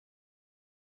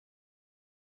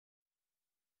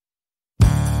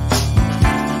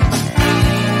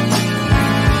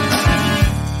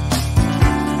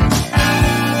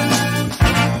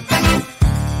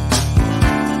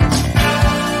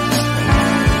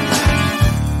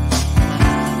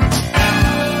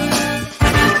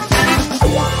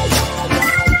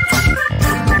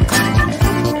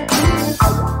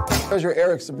Senator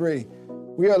Eric Sabree.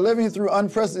 We are living through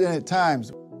unprecedented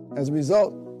times. As a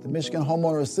result, the Michigan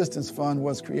Homeowner Assistance Fund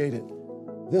was created.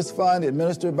 This fund,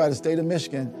 administered by the state of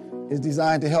Michigan, is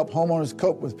designed to help homeowners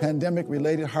cope with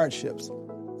pandemic-related hardships,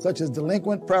 such as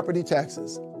delinquent property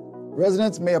taxes.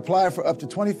 Residents may apply for up to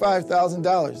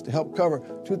 $25,000 to help cover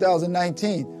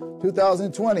 2019,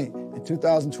 2020, and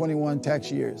 2021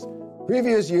 tax years.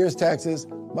 Previous year's taxes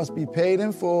must be paid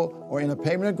in full or in a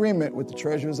payment agreement with the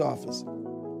Treasurer's Office.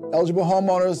 Eligible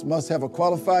homeowners must have a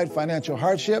qualified financial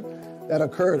hardship that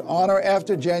occurred on or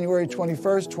after January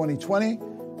 21st, 2020.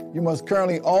 You must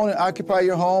currently own and occupy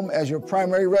your home as your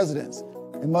primary residence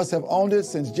and must have owned it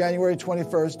since January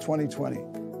 21st, 2020.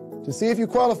 To see if you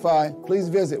qualify, please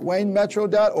visit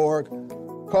waynemetro.org,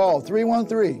 call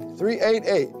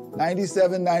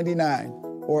 313-388-9799,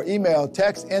 or email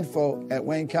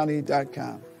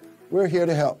taxinfo@waynecounty.com. We're here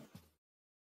to help.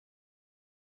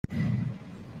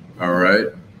 All right.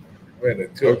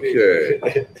 Okay.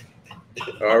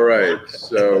 All right.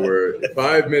 So we're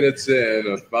 5 minutes in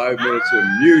of 5 minutes of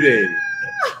muting.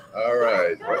 All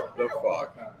right. What the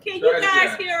fuck? Can you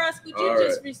guys hear us? Would you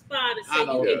just respond and say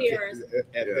you can hear us?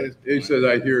 Yeah. He says,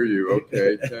 I hear you.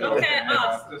 Okay. Okay,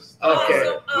 awesome.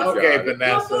 Okay,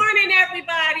 Vanessa. Good morning,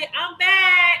 everybody. I'm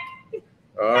back.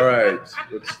 All right.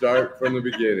 Let's start from the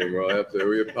beginning.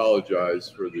 We apologize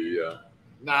for the...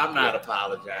 No, I'm not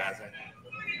apologizing.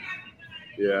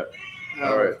 Yeah.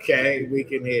 All right. Okay, we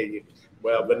can hear you.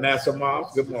 Well, Vanessa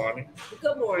Moss, good morning.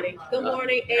 Good morning. Good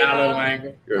morning, Allan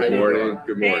Lengel. Good morning.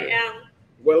 Good morning. Hey, Allan.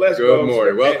 Well, let's go. Good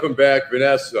morning. Welcome back,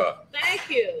 Vanessa. Thank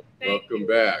you. Welcome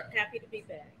back. Happy to be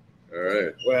back. All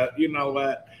right. Well, you know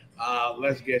what?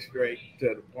 Let's get straight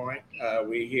to the point.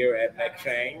 We're here at Next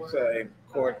Change in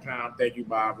Courtown. Thank you,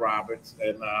 Bob Roberts.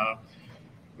 And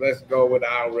let's go with the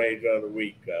outrage of the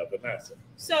week, Vanessa.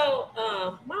 So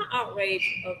my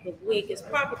outrage of the week is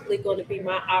probably going to be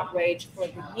my outrage for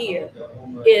the year.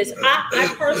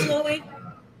 I personally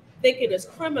think it is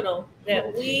criminal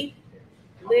that we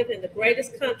live in the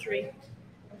greatest country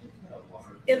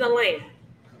in the land.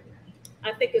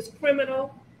 I think it's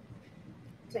criminal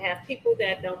to have people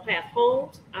that don't have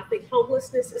homes. I think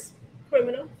homelessness is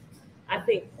criminal. I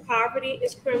think poverty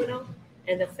is criminal.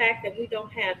 And the fact that we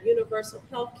don't have universal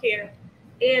health care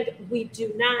and we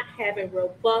do not have a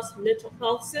robust mental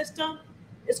health system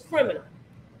is criminal.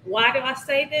 Why do I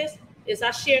say this? Is I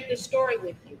shared this story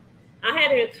with you. I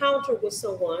had an encounter with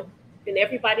someone, and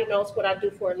everybody knows what I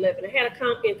do for a living. I had an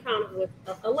encounter with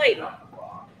a lady,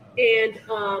 and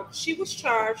she was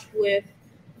charged with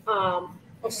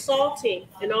assaulting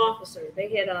an officer. They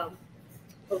had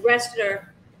arrested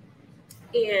her,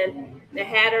 and they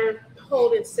had her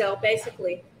holding cell,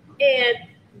 basically, and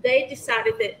they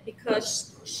decided that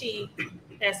because she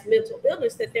has mental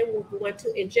illness that they were going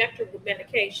to inject her with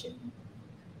medication.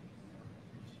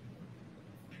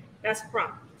 That's a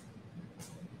problem.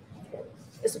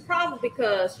 It's a problem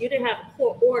because you didn't have a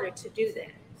court order to do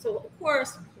that. So, of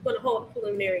course, we're going to hold a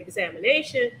preliminary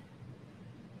examination.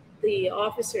 The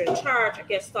officer in charge, I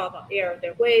guess, saw the error of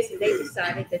their ways, and they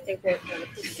decided that they weren't going to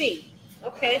proceed.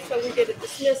 Okay, so we did a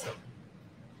dismissal.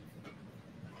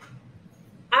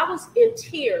 I was in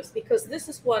tears because this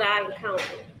is what I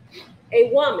encountered. A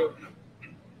woman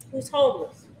who's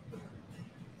homeless,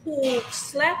 who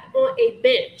slept on a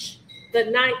bench the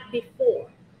night before.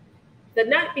 The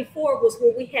night before was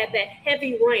when we had that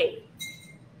heavy rain.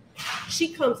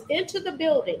 She comes into the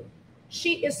building.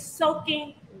 She is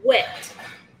soaking wet.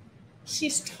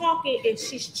 She's talking and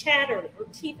she's chattering. Her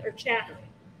teeth are chattering.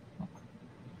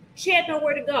 She had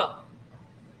nowhere to go.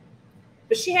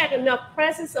 But she had enough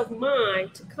presence of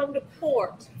mind to come to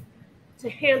court to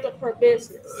handle her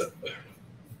business.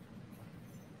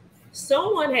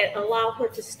 Someone had allowed her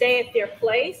to stay at their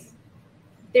place.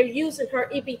 They're using her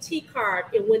EBT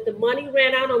card. And when the money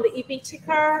ran out on the EBT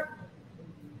card,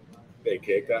 they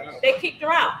kicked her out. They kicked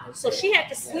her out. So she had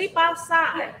to sleep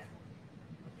outside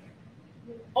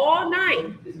all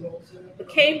night, but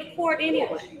came to court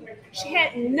anyway. She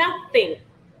had nothing.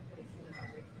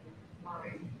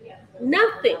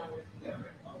 Nothing.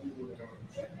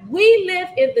 We live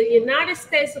in the United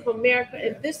States of America,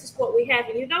 and this is what we have.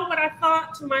 And you know what I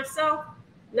thought to myself?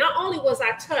 Not only was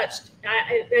I touched,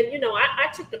 I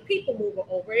took the people mover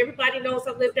over. Everybody knows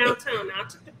I live downtown. Now I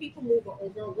took the people mover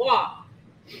over and walked.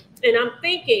 And I'm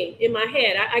thinking in my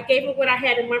head, I gave her what I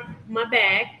had in my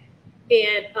bag.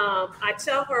 And I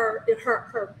tell her that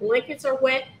her blankets are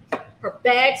wet, her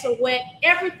bags are wet,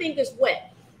 everything is wet.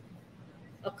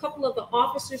 A couple of the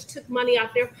officers took money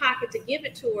out their pocket to give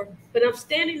it to her, but I'm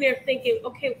standing there thinking,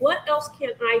 okay, what else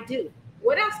can I do?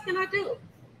 What else can I do?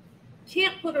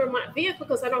 Can't put her in my vehicle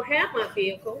because I don't have my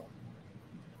vehicle.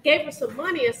 gave her some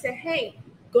money and said, hey,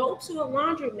 go to a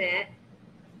laundromat,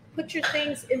 put your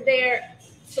things in there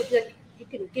so that you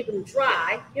can get them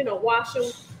dry, wash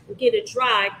them and get it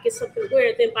dry, get something to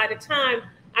wear. Then by the time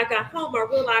I got home, I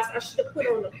realized I should have put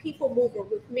on a people mover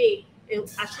with me, and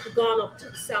I should have gone up to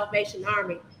the Salvation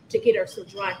Army to get her some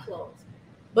dry clothes.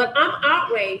 But I'm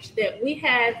outraged that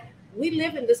we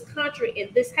live in this country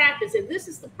and this happens, and this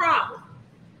is the problem.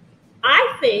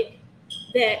 I think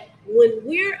that when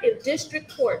we're in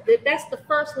district court, that's the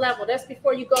first level. That's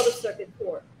before you go to circuit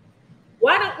court.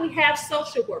 Why don't we have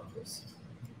social workers?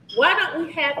 Why don't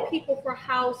we have people for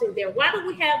housing there? Why don't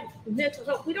we have mental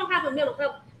health? We don't have a mental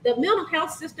health. The mental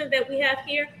health system that we have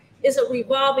here is a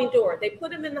revolving door. They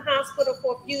put them in the hospital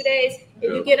for a few days,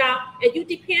 and you get out, and you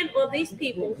depend on these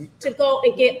people to go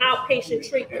and get outpatient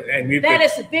treatment. That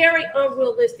is very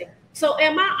unrealistic. So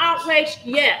am I outraged?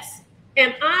 Yes.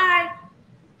 Am I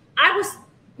was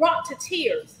brought to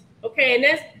tears, okay, and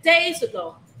that's days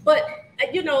ago. But,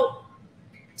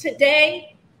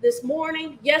 today, this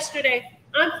morning, yesterday,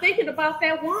 I'm thinking about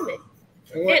that woman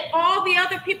and all the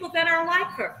other people that are like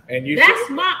her. And that's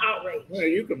my outrage. Well,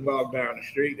 you can walk down the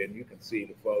street and you can see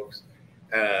the folks.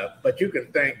 But you can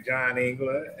thank John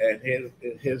Engler and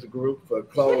his group for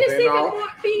closing all.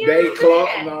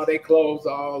 They closed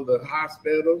all the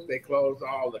hospitals. They closed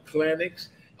all the clinics.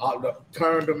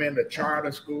 Turned them into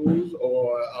charter schools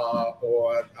or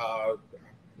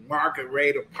market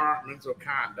rate apartments or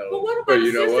condos. But what about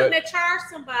the system that charged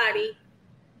somebody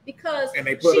because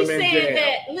she's saying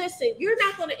that, listen, you're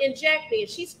not going to inject me, and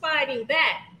she's fighting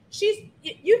back.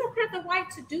 You don't have the right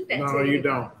to do that. No, you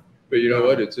don't. But you know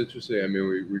what? It's interesting. I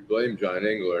mean, we blame John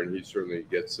Engler, and he certainly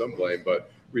gets some blame.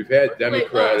 But we've had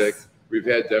Democratic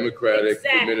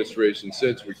administration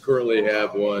since. We currently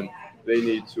have one. They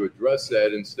need to address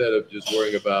that instead of just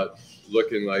worrying about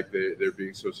looking like they're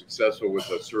being so successful with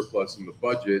a surplus in the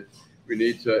budget. We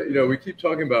need to, we keep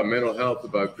talking about mental health,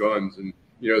 about guns, and,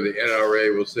 the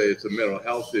NRA will say it's a mental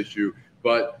health issue,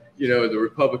 but, the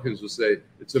Republicans will say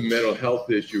it's a mental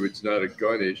health issue, it's not a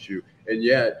gun issue, and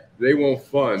yet they won't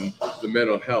fund the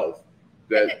mental health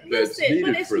that's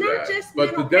needed for that.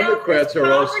 But the Democrats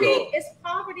are also... It's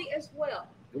poverty as well.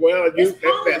 Well,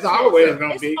 it's always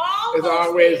going to be. It's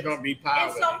always going to be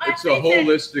poverty. It's a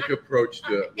holistic approach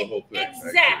to the whole thing.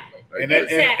 Exactly. And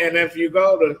if you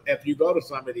go to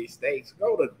some of these states,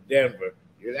 go to Denver.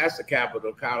 That's the capital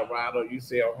of Colorado. You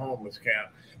see a homeless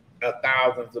camp,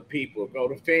 thousands of people. Go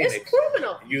to Phoenix. It's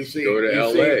criminal. You see. Go to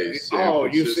LA.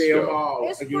 You see them all.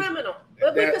 It's criminal.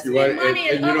 But we can spend money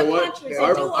in other countries.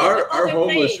 Our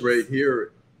homeless rate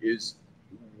here is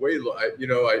way low.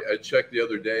 I checked the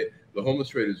other day. The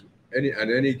homeless rate is on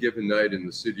any given night in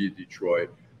the city of Detroit,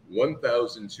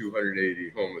 1,280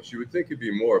 homeless. You would think it'd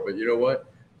be more, but you know what?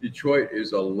 Detroit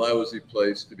is a lousy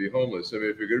place to be homeless. I mean,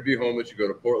 if you're going to be homeless, you go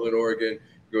to Portland, Oregon,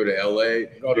 you go to LA,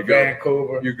 go to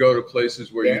Vancouver. You go to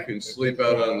places where you can sleep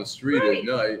out on the street at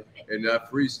night and not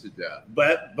freeze to death.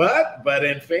 But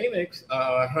in Phoenix,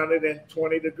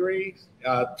 120 degrees,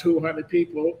 200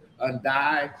 people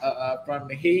died from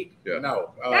the heat. Yeah. No,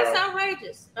 that's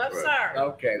outrageous. I'm sorry.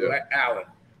 Okay, Allan.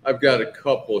 I've got a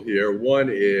couple here.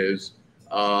 One is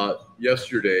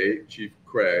yesterday, Chief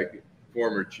Craig,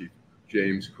 former Chief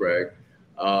James Craig,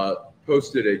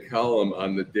 posted a column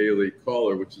on the Daily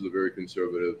Caller, which is a very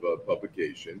conservative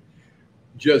publication,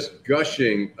 just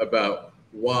gushing about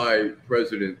why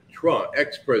President Trump,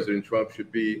 ex-President Trump,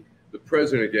 should be the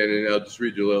president again. And I'll just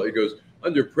read you a little. He goes,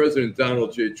 under President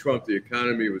Donald J. Trump, the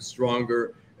economy was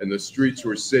stronger and the streets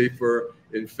were safer.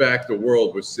 In fact, the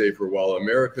world was safer while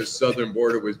America's southern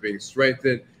border was being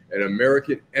strengthened and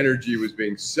American energy was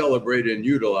being celebrated and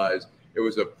utilized. It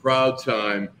was a proud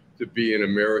time to be an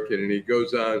American. And he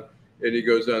goes on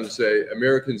to say,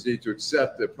 Americans need to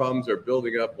accept that problems are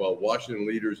building up while Washington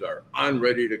leaders are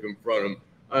ready to confront them,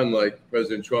 unlike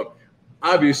President Trump.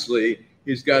 Obviously,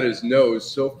 he's got his nose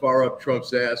so far up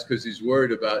Trump's ass because he's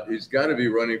worried about he's got to be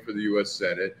running for the U.S.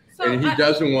 Senate, and he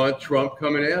doesn't want Trump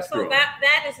coming after him.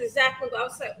 That is exactly what I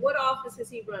was saying. What office is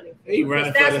he running for? He's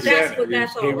running for the Senate.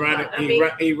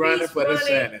 He's running for the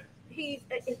Senate. He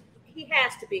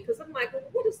has to be, because I'm like, well,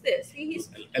 what is this? He's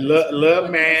a little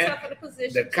man,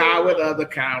 the coward of the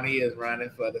county is running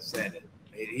for the Senate.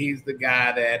 He's the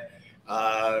guy that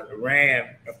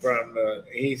ran from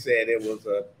he said it was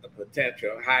a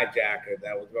potential hijacker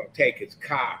that was going to take his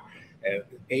car. And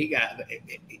he got...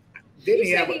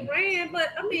 He ran,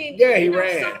 but I mean, yeah, he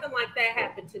ran. Something like that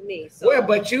happened to me. So well,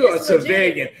 but you're a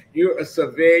civilian. You're a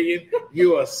civilian.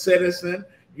 You're a citizen.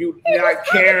 You're not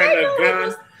carrying a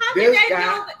gun. This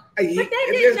guy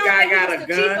got a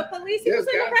gun. He was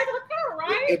in a regular car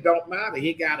right? It don't matter.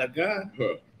 He got a gun.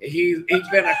 He's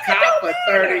been a cop for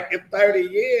 30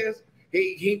 years.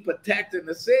 He protecting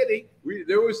the city.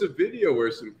 There was a video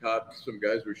where some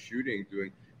guys were shooting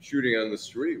on the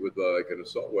street with like an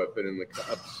assault weapon, and the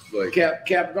cops like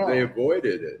kept going. They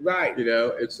avoided it. Right. You know,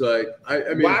 it's like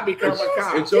I mean, why become a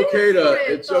cop? It's okay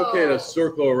to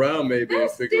circle around maybe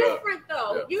and figure out. That's different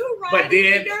though. Yeah. You ride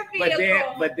in your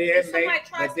vehicle. But then somebody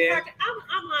tries to park.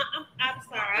 I'm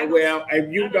sorry. Well,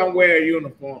 if you don't wear a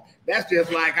uniform, that's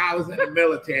just like I was in the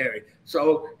military.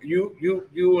 So you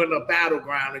in a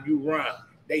battleground and you run,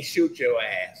 they shoot your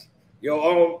ass.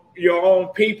 Your own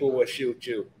people will shoot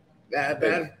you.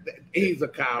 He's a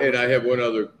coward. And I have one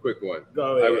other quick one.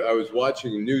 Go ahead. I was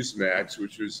watching Newsmax,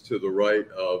 which was to the right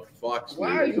of Fox News.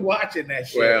 Why are you watching that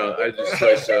shit? Well, I just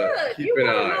like keep an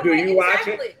eye. Do you watch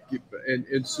it?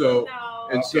 So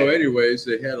anyways,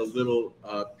 they had a little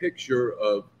picture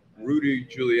of Rudy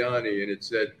Giuliani, and it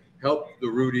said, "Help the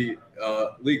Rudy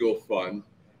Legal Fund."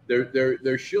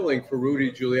 They're shilling for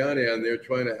Rudy Giuliani, and they're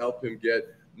trying to help him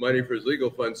get money for his legal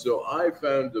fund. So I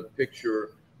found a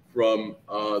picture from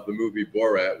the movie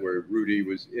Borat, where Rudy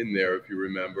was in there, if you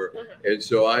remember. And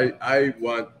so I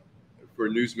want for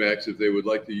Newsmax, if they would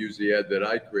like to use the ad that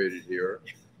I created here.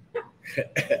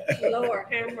 Lord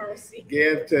have mercy.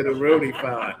 Give to the Rudy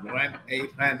Fund.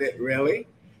 1-800, really?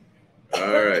 All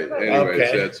right.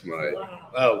 Anyways, that's my.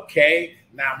 Okay.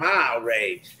 Now my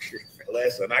outrage.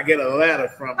 Listen, I get a letter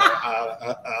from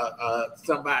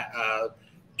somebody,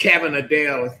 Kevin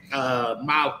Adele's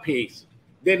mouthpiece.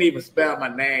 Didn't even spell my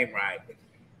name right.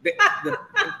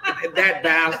 That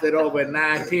bastard over at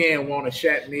 910 want to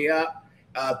shut me up,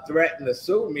 threaten to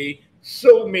sue me.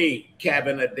 Sue me,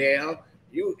 Kevin Adele.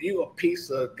 You a piece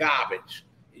of garbage.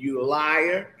 You a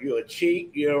liar. You a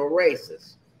cheat. You're a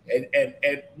racist. And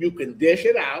you can dish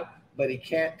it out, but he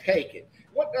can't take it.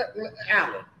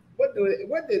 Allan? What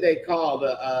do they call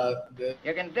the?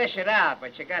 You can dish it out,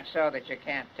 but you got so that you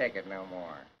can't take it no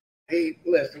more. Hey,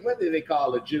 listen, what do they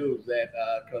call the Jews that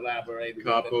collaborated?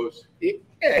 Capos.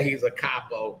 Yeah, he's a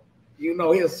capo. You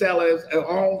know, he'll sell his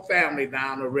own family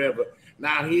down the river.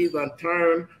 Now he's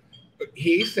unturned.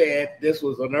 He said this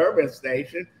was an urban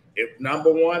station, if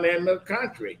 #1 in the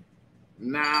country.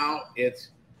 Now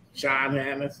it's Sean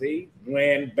Hannity,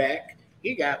 Glenn Beck.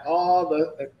 He got all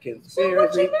the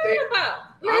conspiracy things.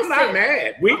 I'm not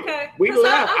mad. We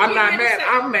left. I'm not mad.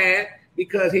 I'm mad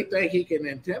because he think he can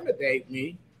intimidate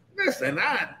me. Listen,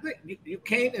 you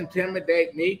can't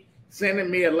intimidate me.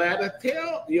 Sending me a letter.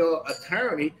 Tell your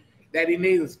attorney that he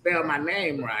needs to spell my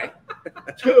name right.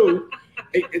 2,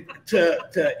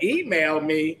 to email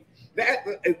me. That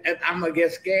I'm gonna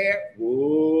get scared.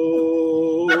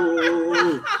 Ooh.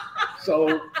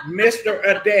 So, Mr.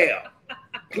 Adele,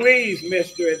 please,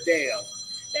 Mr. Adele.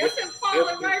 That's him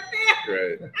falling right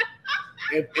there. Great.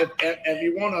 If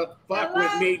you want to fuck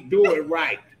with me, do it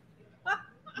right.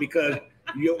 Because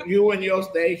you and your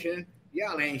station,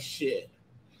 y'all ain't shit.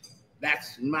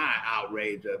 That's my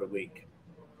outrage of the week.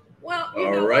 Well,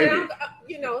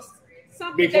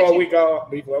 something. Before we go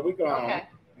okay. on,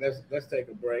 let's take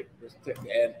a break.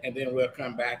 And then we'll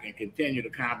come back and continue the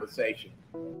conversation.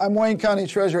 I'm Wayne County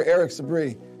Treasurer Eric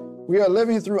Sabri. We are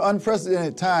living through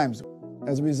unprecedented times.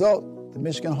 As a result, the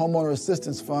Michigan Homeowner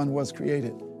Assistance Fund was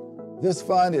created. This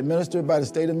fund, administered by the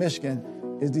state of Michigan,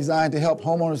 is designed to help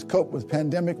homeowners cope with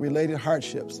pandemic-related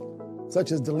hardships,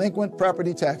 such as delinquent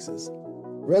property taxes.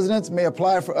 Residents may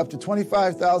apply for up to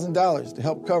 $25,000 to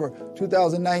help cover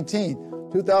 2019,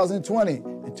 2020,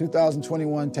 and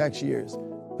 2021 tax years.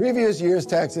 Previous year's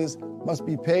taxes must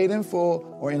be paid in full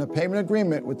or in a payment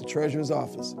agreement with the Treasurer's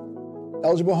Office.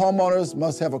 Eligible homeowners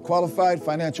must have a qualified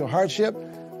financial hardship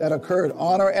that occurred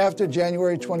on or after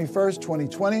January 21st,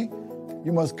 2020.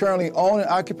 You must currently own and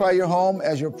occupy your home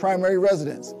as your primary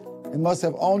residence and must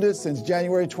have owned it since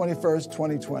January 21st,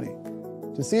 2020.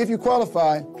 To see if you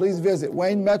qualify, please visit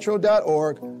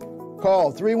waynemetro.org,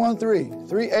 call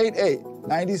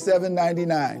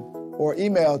 313-388-9799, or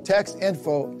email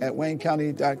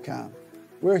taxinfo@waynecounty.com.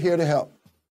 We're here to help.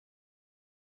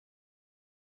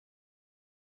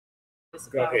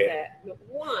 About that.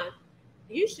 One,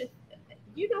 you should,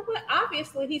 you know what?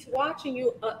 Obviously, he's watching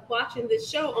you, watching this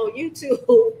show on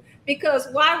YouTube, because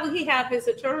why would he have his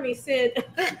attorney send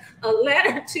a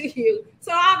letter to you?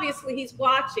 So obviously, he's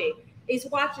watching. He's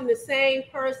watching the same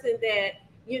person that,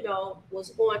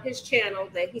 was on his channel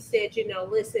that he said,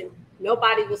 listen,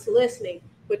 nobody was listening,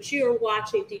 but you're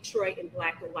watching Detroit in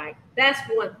black and white. That's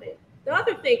one thing. The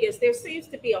other thing is there seems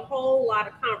to be a whole lot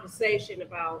of conversation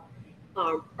about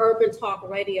urban talk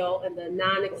radio and the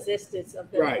non-existence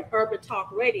of the urban talk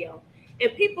radio.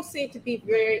 And people seem to be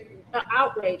very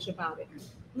outraged about it.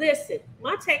 Listen,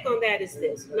 my take on that is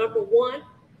this. Number one,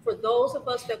 for those of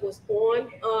us that was on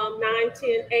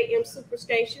 9:10 a.m.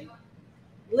 Superstation,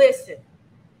 listen,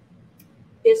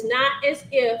 it's not as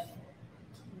if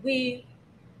we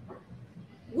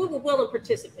were willing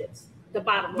participants. The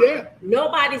bottom line, Yeah.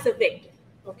 Nobody's a victim.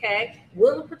 Okay,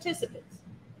 willing participants.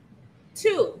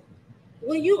 Two,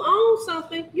 when you own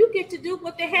something, you get to do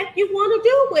what the heck you want to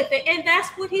do with it, and that's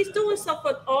what he's doing. So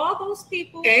for all those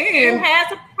people who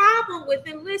has a problem with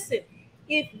it, listen.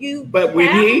 If you but when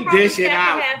he dish it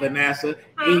out, Vanessa,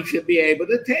 he should be able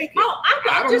to take it. Oh,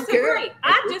 I don't disagree.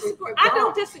 I disagree. I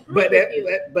don't disagree with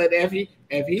you. But if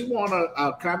he wanna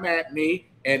come at me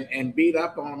and beat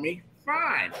up on me,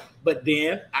 fine. But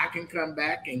then I can come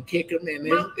back and kick him in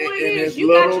his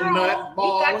little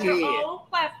nutball head. You got your own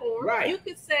platform. Right. You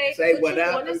could say what you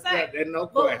want to say. There's no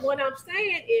question. But what I'm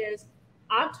saying is,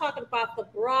 I'm talking about the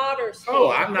broader scheme.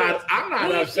 Oh, I'm not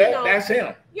upset. That's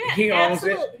him. Yeah, he owns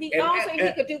absolutely. it. He owns it.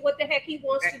 He could do what the heck he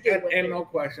wants to do with it. And no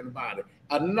question about it.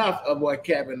 Enough of what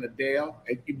Kevin Adele,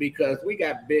 because we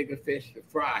got bigger fish to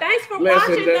fry. Thanks for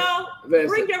watching, though.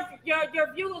 Bring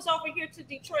your viewers over here to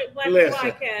Detroit Black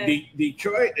Podcast.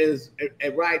 Detroit is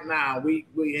right now.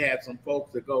 We had some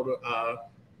folks that go to.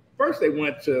 First, they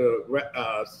went to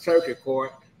circuit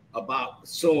court about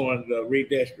suing the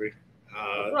redistrict.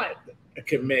 Right.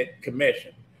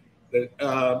 Commission. The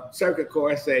circuit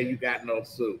court say you got no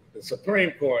suit. The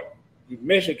Supreme Court,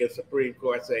 Michigan Supreme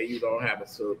Court say you don't have a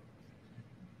suit.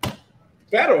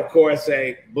 Federal court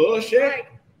say bullshit. Right.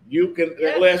 You can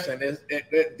listen.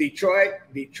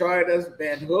 Detroit has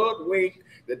been hoodwinked.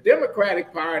 The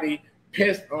Democratic Party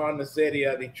pissed on the city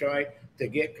of Detroit to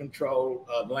get control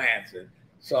of Lansing.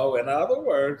 So, in other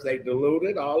words, they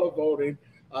diluted all the voting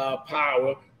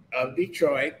power of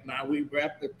Detroit. Now we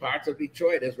the parts of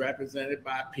Detroit is represented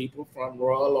by people from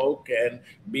Royal Oak and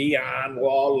beyond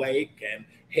Wall Lake and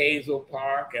Hazel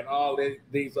Park and all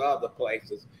these other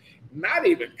places. Not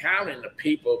even counting the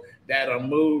people that are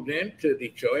moved into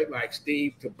Detroit, like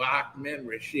Steve Tabachman,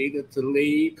 Rashida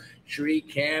Tlaib, Sri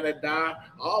Canada.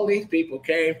 All these people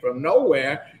came from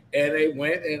nowhere, and they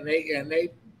went and they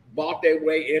bought their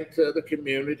way into the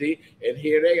community, and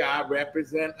here they are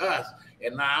represent us.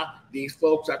 And now these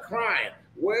folks are crying.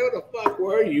 Where the fuck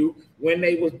were you when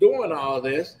they was doing all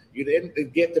this? You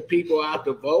didn't get the people out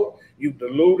to vote. You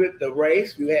diluted the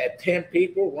race. You had 10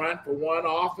 people run for one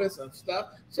office and stuff.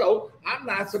 So I'm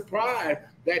not surprised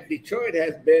that Detroit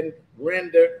has been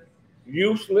rendered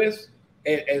useless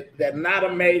and they're not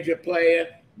a major player.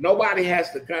 Nobody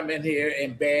has to come in here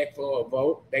and beg for a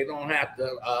vote. They don't have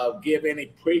to give any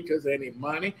preachers any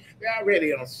money. They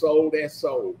already sold their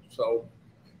soul. So,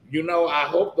 I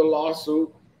hope the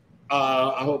lawsuit,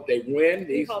 I hope they win.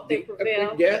 Hope they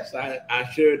prevail. Yes, I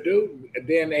sure do. And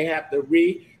then they have to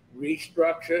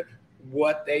restructure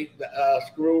what they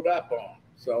screwed up on.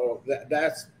 So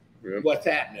that's what's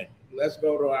happening. Let's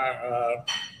go to our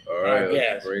all right, our let's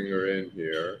guest. Bring her in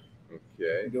here.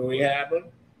 Okay. Do we have her?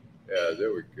 Yeah,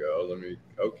 there we go.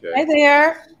 Okay. Hi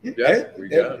there. Yeah, we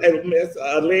got it. Miss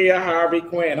Alia Harvey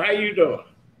Quinn. How you doing?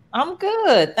 I'm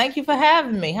good. Thank you for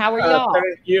having me. How are y'all?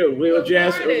 Thank you. We were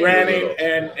just running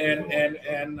and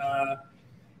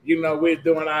we're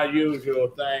doing our usual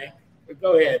thing. But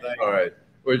go ahead. All right.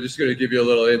 We're just going to give you a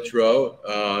little intro.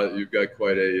 You've got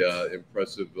quite a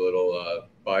impressive little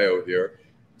bio here.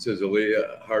 It says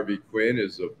Alia Harvey Quinn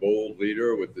is a bold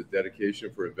leader with the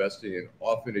dedication for investing in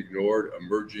often ignored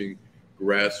emerging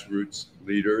grassroots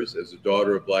leaders. As a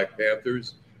daughter of Black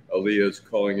Panthers, Alia is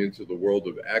calling into the world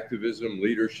of activism,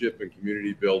 leadership, and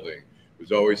community building. It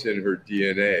was always in her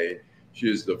DNA. She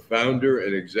is the founder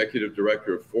and executive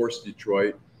director of Force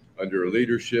Detroit. Under her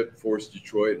leadership, Force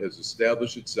Detroit has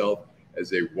established itself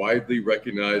as a widely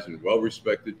recognized and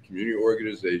well-respected community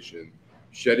organization,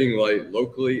 shedding light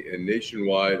locally and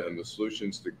nationwide on the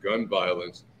solutions to gun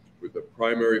violence with a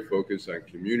primary focus on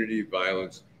community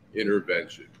violence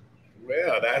intervention.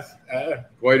 Well, that's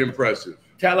quite impressive.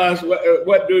 Tell us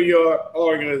what do your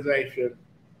organization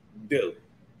do?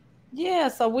 Yeah,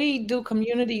 so we do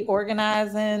community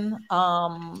organizing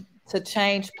to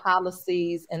change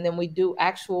policies, and then we do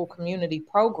actual community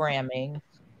programming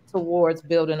towards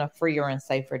building a freer and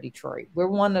safer Detroit. We're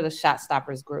one of the Shot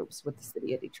Stoppers groups with the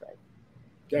city of Detroit.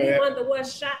 You're one of the what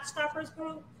Shot Stoppers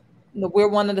group? We're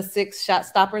one of the 6 Shot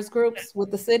Stoppers groups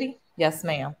with the city. Yes,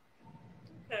 ma'am.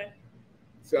 Okay.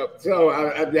 So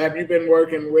have you been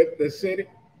working with the city?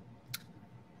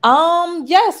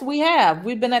 Yes, we have.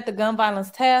 We've been at the Gun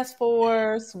Violence Task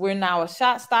Force. We're now a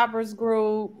Shot Stoppers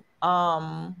group.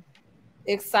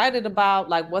 Excited about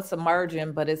what's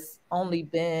emerging, but it's only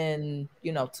been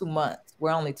 2 months.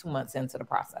 We're only 2 months into the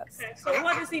process. Okay. So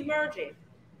what is emerging?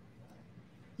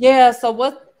 Yeah. So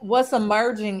what's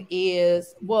emerging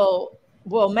is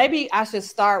maybe I should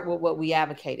start with what we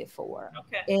advocated for.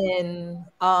 Okay. In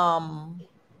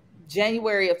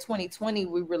January of 2020,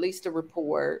 we released a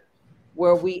report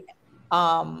where we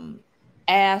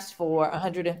asked for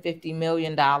 $150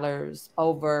 million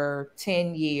over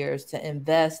 10 years to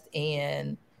invest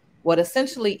in what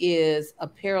essentially is a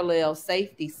parallel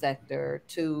safety sector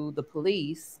to the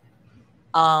police,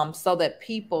 so that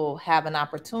people have an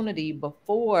opportunity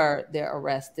before they're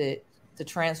arrested to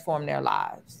transform their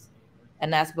lives.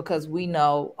 And that's because we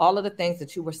know all of the things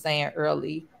that you were saying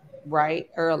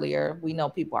earlier. We know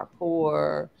people are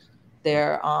poor,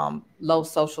 they're low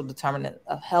social determinant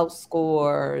of health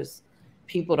scores.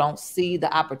 People don't see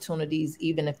the opportunities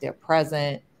even if they're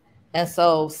present. And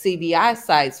so CBI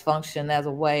sites function as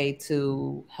a way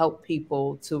to help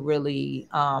people to really,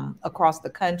 across the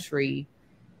country,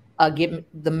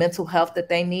 get the mental health that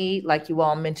they need, like you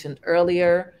all mentioned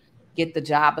earlier, get the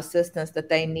job assistance that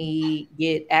they need,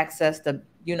 get access to,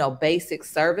 basic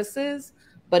services.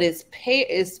 But it's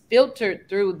filtered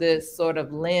through this sort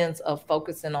of lens of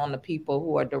focusing on the people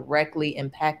who are directly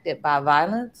impacted by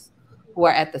violence, who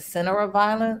are at the center of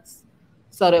violence,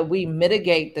 so that we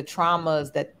mitigate the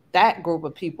traumas that that group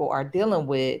of people are dealing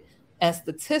with. And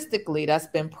statistically, that's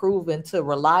been proven to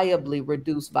reliably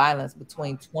reduce violence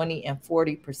between 20 and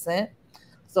 40%.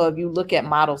 So if you look at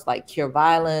models like Cure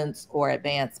Violence or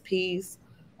Advance Peace,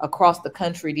 across the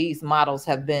country, these models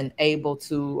have been able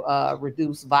to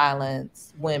reduce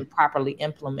violence when properly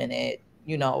implemented,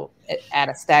 at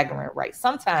a staggering rate.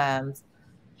 Sometimes,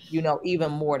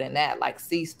 even more than that, like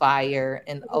Ceasefire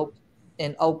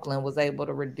in Oakland was able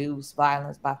to reduce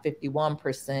violence by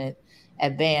 51%.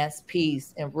 Advanced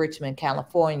Peace in Richmond,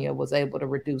 California was able to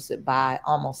reduce it by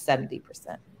almost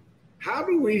 70%. How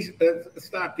do we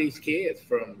stop these kids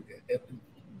from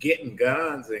getting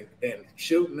guns and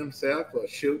shooting themselves or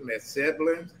shooting their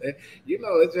siblings?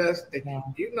 It's just,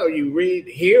 you read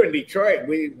here in Detroit,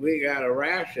 we got a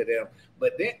rash of them,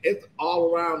 but then it's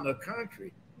all around the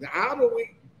country. How do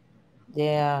we?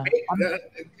 Yeah.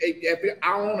 If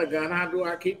I own a gun, how do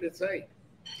I keep it safe?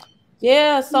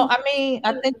 Yeah, so I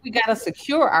think we gotta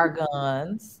secure our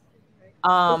guns.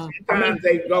 Sometimes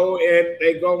they go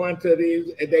into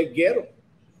these and they get them,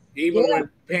 even when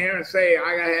parents say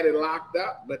I had it locked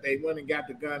up, but they went and got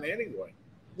the gun anyway.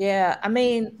 Yeah,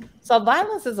 so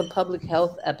violence is a public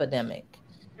health epidemic,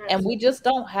 and we just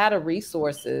don't have the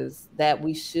resources that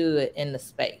we should in the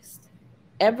space.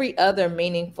 Every other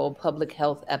meaningful public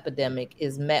health epidemic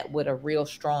is met with a real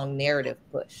strong narrative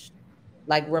push.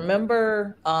 Like,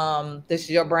 remember, This Is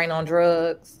Your Brain on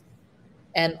Drugs,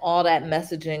 and all that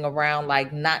messaging around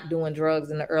like not doing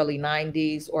drugs in the early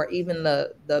 90s, or even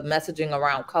the messaging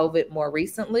around COVID more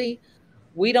recently.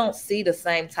 We don't see the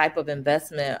same type of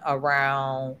investment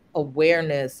around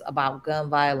awareness about gun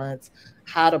violence,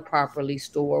 how to properly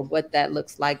store, what that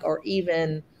looks like, or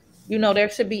even, there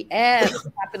should be ads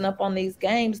popping up on these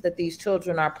games that these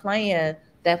children are playing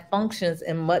that functions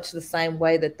in much the same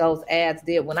way that those ads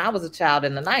did when I was a child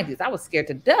in the 90s. I was scared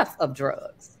to death of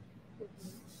drugs.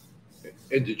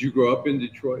 And did you grow up in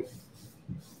Detroit?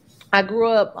 I grew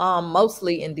up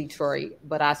mostly in Detroit,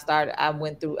 but I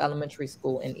went through elementary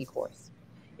school in Ecorse.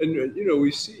 And,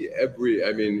 we see every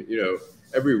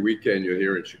weekend you're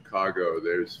here in Chicago,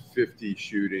 there's 50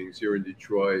 shootings. Here in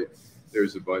Detroit,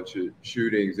 there's a bunch of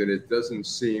shootings, and it doesn't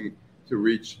seem to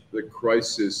reach the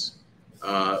crisis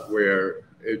where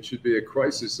it should be a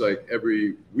crisis. Like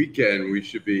every weekend we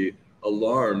should be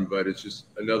alarmed, but it's just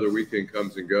another weekend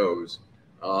comes and goes.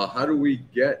 How do we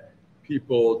get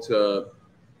people to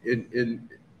in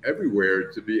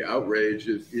everywhere to be outraged?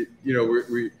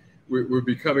 We're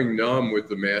becoming numb with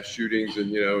the mass shootings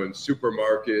and in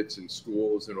supermarkets and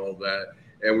schools and all that,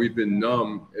 and we've been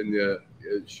numb in the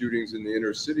shootings in the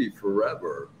inner city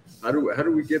forever. How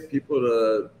do we get people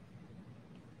to?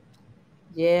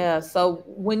 Yeah, so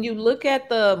when you look at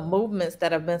the movements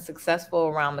that have been successful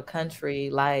around the country,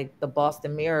 like the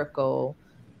Boston Miracle,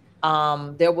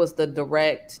 there was the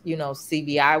direct,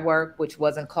 CBI work, which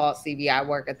wasn't called CBI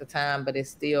work at the time, but it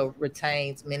still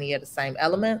retains many of the same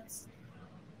elements.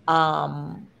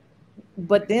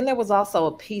 But then there was also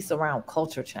a piece around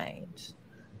culture change.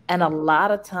 And a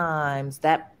lot of times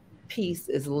that piece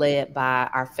is led by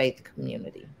our faith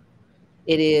community.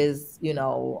 It is, Bishop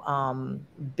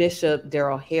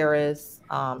Daryl Harris,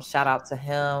 shout out to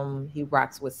him. He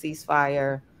rocks with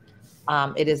Ceasefire.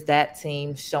 It is that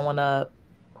team showing up,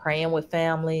 praying with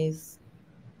families.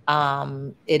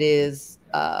 It is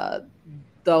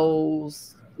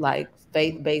those like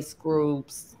faith-based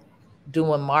groups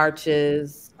doing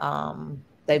marches.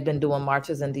 they've been doing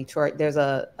marches in Detroit. There's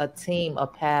a team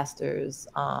of pastors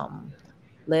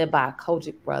led by a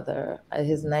Kojic brother.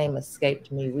 His name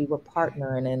escaped me. We were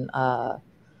partnering in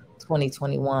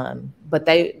 2021, but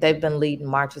they've been leading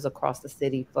marches across the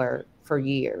city for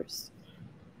years.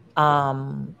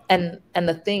 And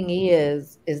the thing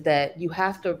is that you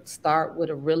have to start with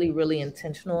a really, really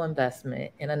intentional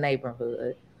investment in a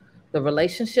neighborhood. The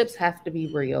relationships have to be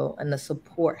real and the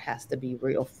support has to be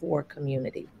real for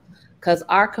community. Because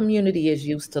our community is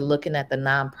used to looking at the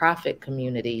nonprofit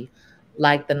community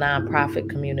like the nonprofit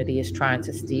community is trying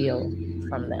to steal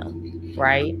from them,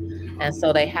 right? And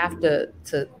so they have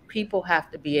people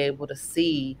have to be able to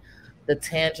see the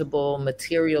tangible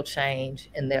material change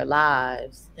in their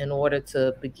lives in order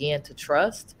to begin to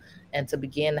trust and to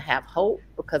begin to have hope,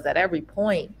 because at every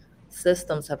point,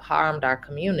 systems have harmed our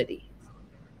community,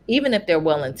 even if they're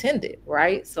well-intended,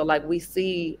 right? So like we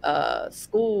see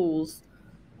schools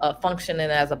functioning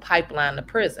as a pipeline to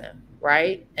prison,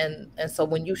 right? And so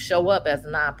when you show up as a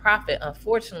nonprofit,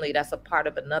 unfortunately, that's a part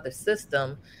of another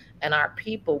system. And our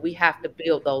people, we have to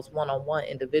build those one-on-one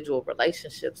individual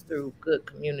relationships through good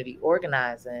community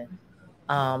organizing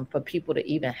for people to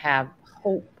even have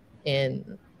hope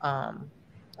in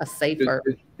a safer.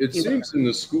 It seems in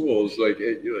the schools, like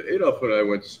Adolph and I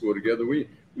went to school together. We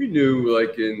knew,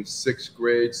 like in 6th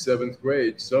grade, 7th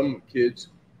grade, some kids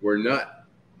were not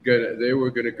they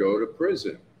were gonna go to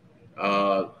prison.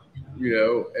 You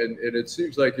know, and it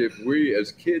seems like if we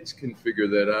as kids can figure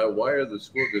that out, why are the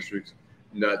school districts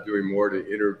not doing more to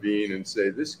intervene and say,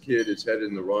 this kid is headed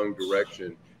in the wrong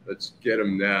direction, let's get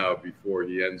him now before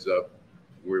he ends up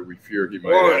where we fear he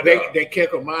might or end up. they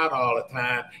kick them out all the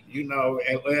time, you know,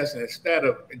 instead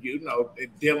of, you know,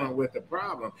 dealing with the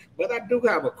problem. But I do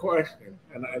have a question,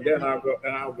 and then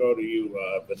I'll go to you,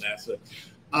 Vanessa.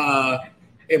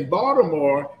 In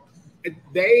Baltimore,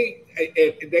 they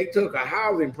took a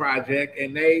housing project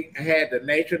and they had the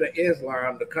Nation of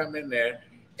Islam to come in there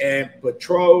and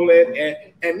patrol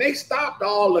it, and they stopped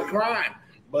all the crime.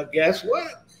 But guess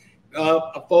what?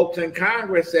 Folks in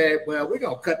Congress said, well, we're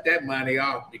going to cut that money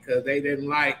off because they didn't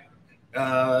like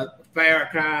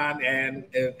Farrakhan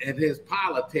and his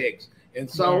politics. And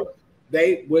so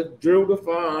they withdrew the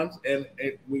funds, and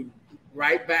we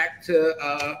right back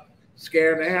to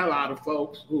scaring the hell out of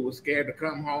folks who were scared to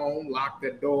come home, lock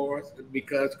their doors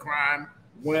because crime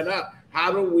went up.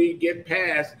 How do we get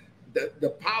past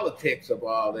the politics of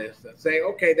all this and say,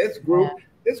 okay, this group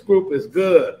is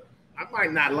good. I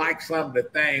might not like some of the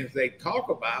things they talk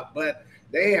about, but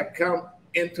they have come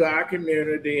into our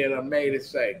community and have made it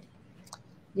safe.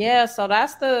 Yeah, so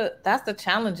that's the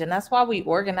challenge, and that's why we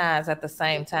organize at the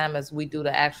same time as we do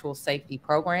the actual safety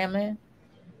programming.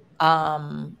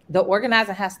 The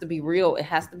organizing has to be real. It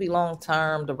has to be long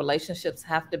term. The relationships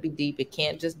have to be deep. It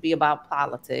can't just be about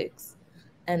politics.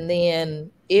 And then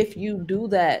if you do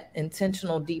that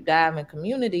intentional deep dive in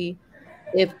community,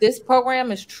 if this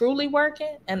program is truly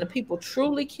working and the people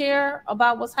truly care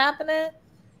about what's happening,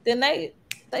 then they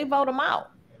vote them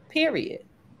out, period.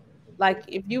 Like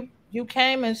if you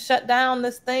came and shut down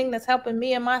this thing that's helping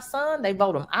me and my son, they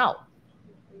vote them out.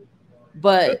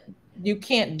 But you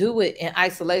can't do it in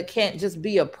isolation. It can't just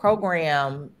be a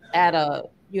program at a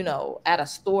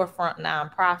storefront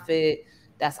nonprofit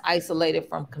that's isolated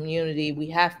from community. We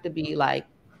have to be like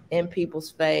in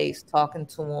people's face, talking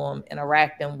to them,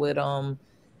 interacting with them,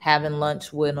 having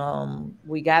lunch with them.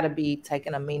 We got to be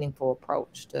taking a meaningful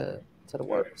approach to the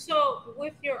work. So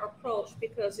with your approach,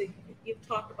 because you've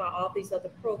talked about all these other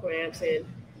programs and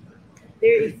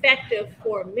they're effective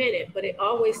for a minute, but it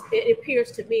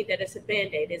appears to me that it's a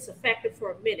Band-Aid. It's effective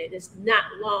for a minute. It's not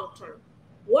long-term.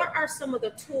 What are some of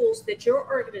the tools that your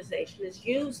organization is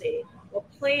using or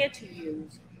plan to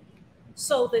use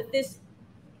so that this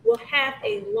will have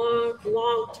a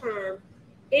long-term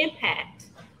impact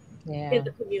in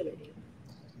the community?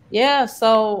 Yeah,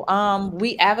 so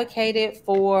we advocated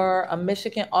for a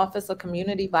Michigan Office of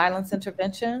Community Violence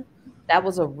Intervention. That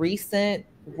was a recent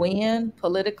win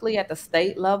politically at the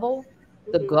state level.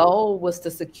 The goal was to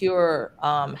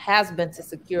has been to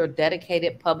secure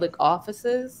dedicated public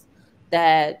offices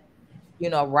that,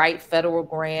 write federal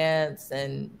grants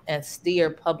and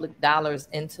steer public dollars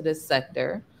into this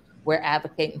sector. We're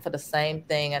advocating for the same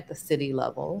thing at the city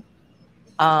level.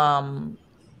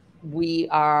 We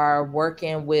are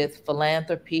working with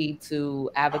philanthropy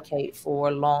to advocate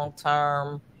for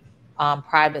long-term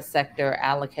private sector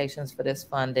allocations for this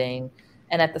funding.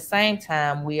 And at the same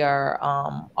time, we are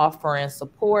offering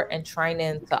support and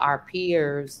training to our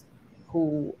peers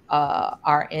who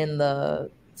are in the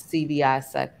CVI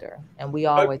sector. And we've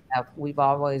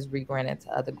always regranted to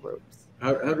other groups.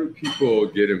 How do people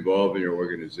get involved in your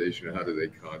organization? How do they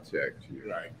contact you?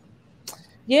 Right.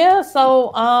 Yeah,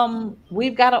 so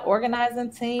we've got an organizing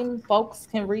team. Folks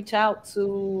can reach out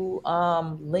to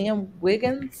Lynn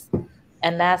Wiggins,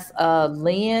 and that's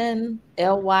Lynn,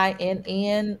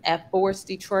 Lynn at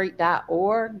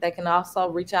forcedetroit.org. They can also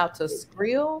reach out to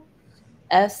Screal,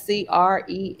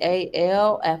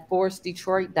 SCREAL at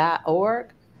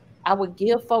forcedetroit.org. I would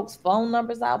give folks phone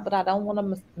numbers out, but I don't want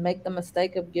to make the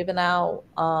mistake of giving out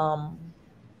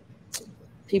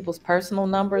people's personal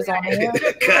numbers on air.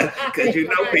 Because you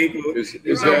know people,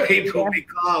 people be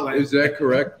calling. Is that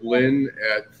correct? Lynn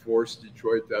at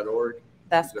forcedetroit.org?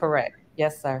 That's correct.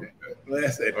 Yes, sir.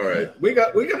 Listen, all right. We're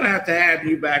gonna have to have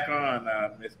you back on,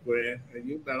 Miss Quinn.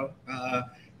 You know,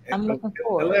 I'm looking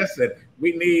forward. Listen,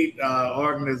 we need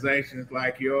organizations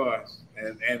like yours,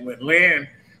 and when Lynn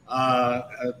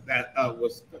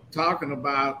was talking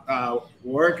about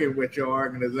working with your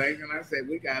organization, I said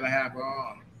we gotta have her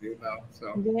on. You know,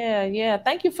 so yeah.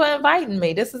 Thank you for inviting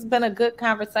me. This has been a good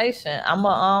conversation. I'm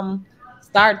gonna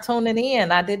start tuning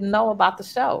in. I didn't know about the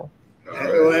show.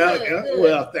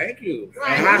 Well, thank you.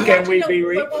 Right. How can we be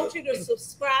reached? We want you to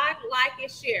subscribe, like, and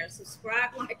share.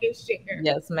 Subscribe, like, and share.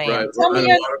 Yes, ma'am. Right.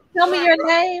 Tell me your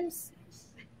names.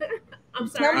 I'm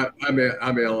sorry.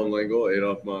 I'm Allan Lengel,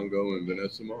 Adolph Mongo, and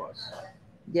Vanessa Moss.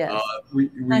 Yes.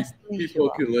 Nice people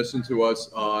can listen to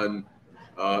us on.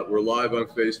 We're live on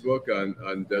Facebook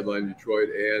on Deadline Detroit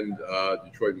and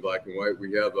Detroit in Black and White.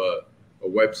 We have a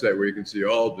website where you can see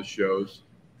all of the shows,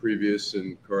 previous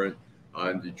and current,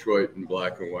 on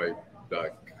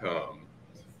DetroitInBlackAndWhite.com.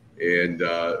 And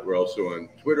we're also on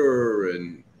Twitter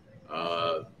and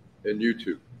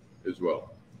YouTube as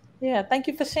well. Yeah, thank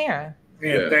you for sharing.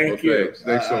 Yeah, thank you.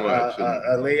 Thanks so much.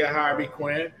 Alia Harvey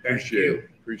Quinn, appreciate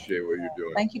what you're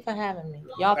doing. Thank you for having me.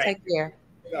 Y'all take care.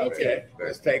 Okay,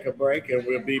 let's take a break and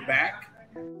we'll be back.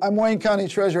 I'm Wayne County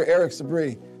Treasurer Eric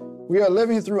Sabri. We are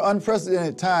living through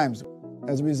unprecedented times.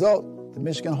 As a result, the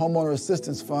Michigan Homeowner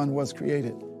Assistance Fund was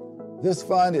created. This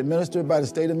fund, administered by the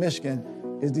state of Michigan,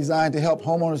 is designed to help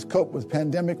homeowners cope with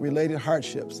pandemic-related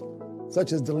hardships,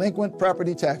 such as delinquent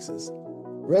property taxes.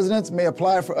 Residents may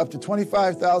apply for up to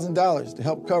 $25,000 to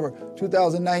help cover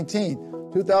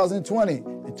 2019, 2020,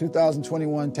 and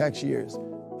 2021 tax years.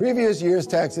 Previous year's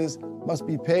taxes must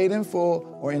be paid in full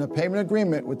or in a payment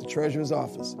agreement with the Treasurer's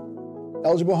office.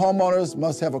 Eligible homeowners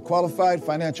must have a qualified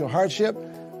financial hardship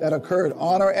that occurred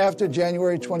on or after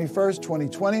January 21st,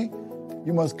 2020.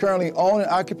 You must currently own and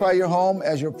occupy your home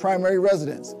as your primary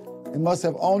residence and must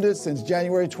have owned it since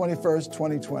January 21st,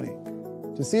 2020.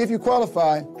 To see if you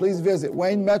qualify, please visit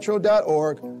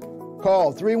waynemetro.org,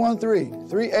 call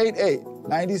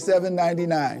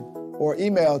 313-388-9799, or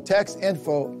email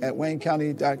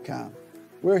taxinfo@waynecounty.com.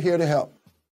 We're here to help.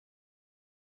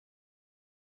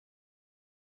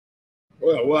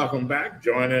 Well, welcome back.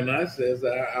 Joining us is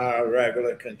our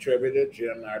regular contributor,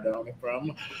 Jim Nardoni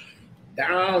from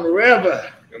Downriver.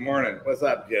 Good morning. What's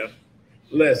up, Jim?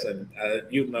 Listen,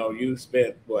 you know, you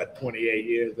spent, 28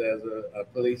 years as a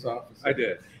police officer? I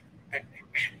did.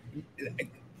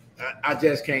 I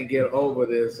just can't get over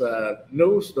this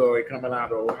news story coming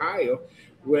out of Ohio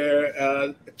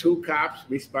where two cops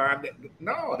responded.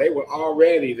 No, they were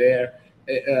already there,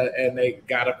 and they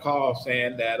got a call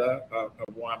saying that a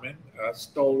woman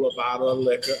stole a bottle of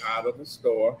liquor out of the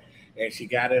store, and she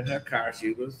got in her car.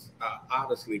 She was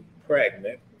obviously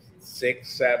pregnant,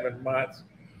 6-7 months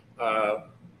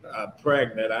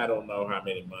pregnant. I don't know how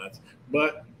many months,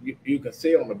 but you can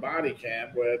see on the body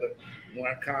cam where the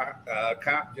one cop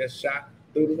just shot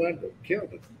through the window, killed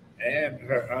her and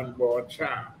her unborn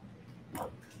child.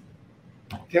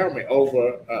 Tell me,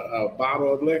 over a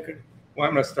bottle of liquor? Well,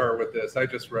 I'm going to start with this. I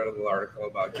just read a little article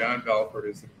about John Belford,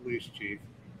 who's the police chief,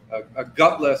 a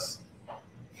gutless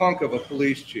punk of a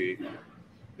police chief,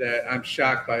 that I'm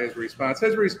shocked by his response.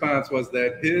 His response was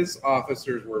that his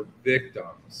officers were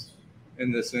victims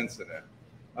in this incident.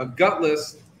 A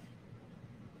gutless,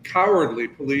 cowardly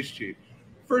police chief.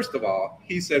 First of all,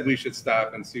 he said we should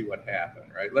stop and see what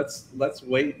happened, right? Let's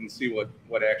wait and see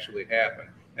what actually happened.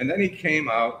 And then he came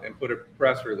out and put a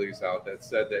press release out that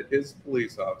said that his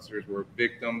police officers were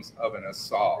victims of an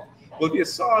assault. Well, if you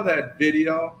saw that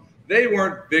video, they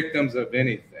weren't victims of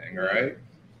anything, right?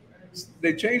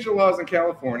 They changed the laws in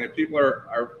California. People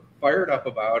are fired up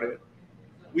about it.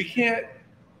 We can't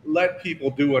let people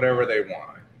do whatever they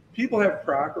want. People have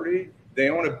property. They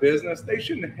own a business. They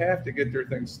shouldn't have to get their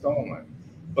things stolen.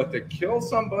 But to kill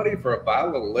somebody for a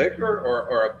bottle of liquor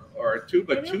or a tube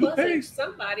of toothpaste?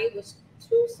 Somebody, it was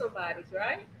two somebodies,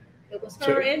 right? It was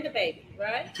her and the baby,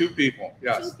 right? Two people,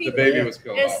 yes. Two people. The baby was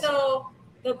killed. And also. so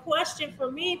the question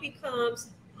for me becomes,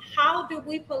 how do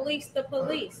we police the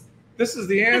police? This is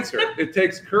the answer. It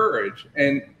takes courage.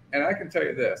 And I can tell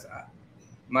you this.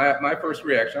 My first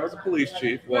reaction, I was a police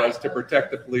chief, was to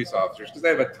protect the police officers because they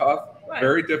have a tough,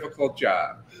 very difficult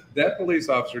job. That police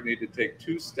officer needed to take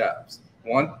 2 steps.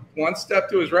 One step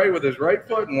to his right with his right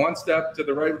foot and 1 step to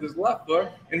the right with his left foot,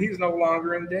 and he's no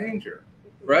longer in danger,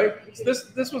 right? So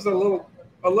this was a little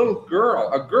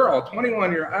girl,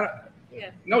 21 years,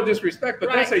 no disrespect, but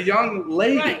that's a young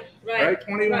lady, right?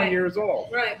 21 years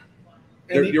old. Right.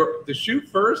 To shoot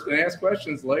first and ask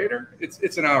questions later,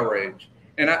 it's an outrage.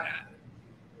 And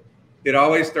it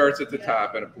always starts at the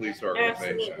top in a police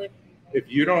organization. Absolutely.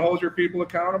 If you don't hold your people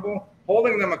accountable,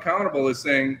 holding them accountable is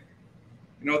saying,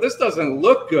 this doesn't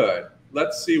look good.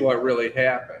 Let's see what really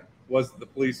happened. Was the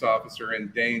police officer in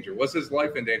danger? Was his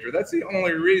life in danger? That's the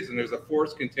only reason there's a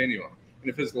force continuum. And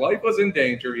if his life was in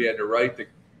danger, he had the right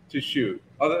to shoot.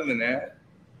 Other than that.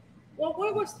 Well,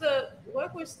 what was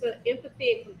the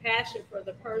empathy and compassion for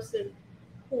the person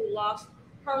who lost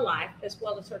her life as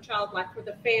well as her child's life, for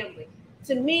the family?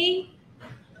 To me,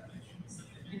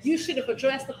 you should have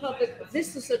addressed the public.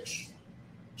 This is a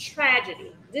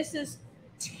tragedy. This is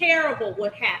terrible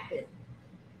what happened.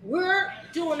 We're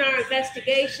doing our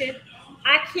investigation.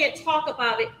 I can't talk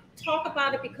about it. Talk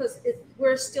about it because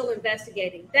we're still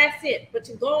investigating. That's it. But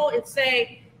to go and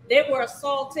say they were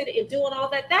assaulted and doing all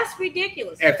that, that's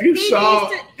ridiculous. If you saw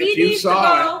it, they need to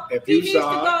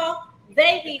go.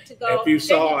 They need to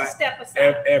step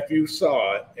aside. If you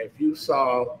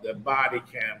saw the body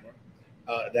camera,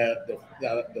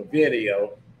 the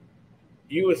video,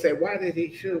 you would say, why did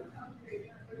he shoot?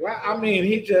 Well, I mean,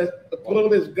 he just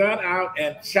pulled his gun out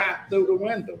and shot through the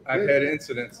window. I've had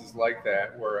incidences like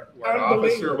that where an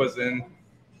officer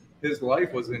his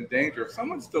life was in danger.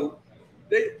 Someone still,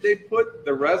 they put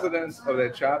the residents of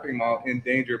that shopping mall in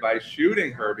danger by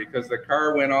shooting her because the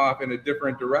car went off in a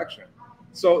different direction.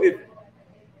 So if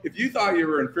you thought you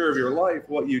were in fear of your life,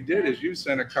 what you did is you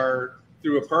sent a car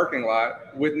through a parking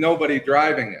lot with nobody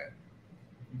driving it.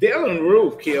 Dylan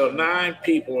Roof killed 9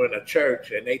 people in a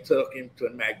church, and they took him to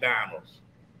McDonald's.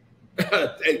 And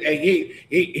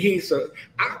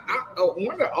I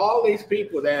wonder all these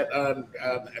people that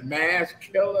mass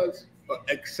killers,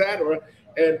 etc.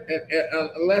 And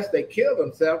unless they kill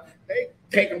themselves, they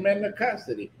take them into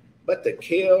custody. But to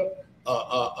kill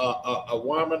a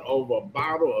woman over a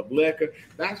bottle of liquor,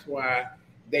 that's why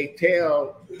they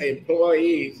tell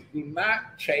employees, do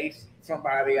not chase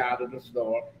somebody out of the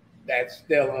store that's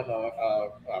stealing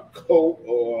a coat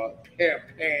or a pair of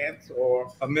pants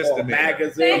or a misdemeanor. Or a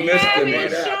magazine. They have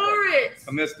insurance.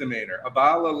 A misdemeanor. A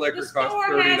bottle of liquor costs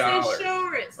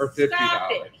 $30 or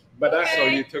 $50. But so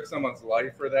you took someone's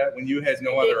life for that when you had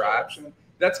no other option.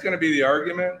 That's going to be the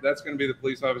argument. That's going to be the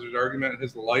police officer's argument.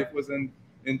 His life was in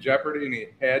jeopardy, and he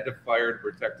had to fire to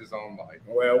protect his own life.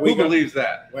 Well, who believes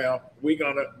that? Well, we're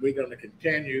gonna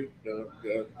continue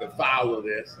to follow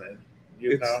this, and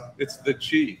it's the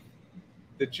chief.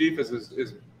 The chief is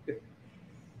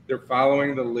they're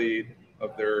following the lead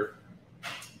of their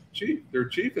chief. Their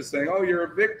chief is saying, "Oh, you're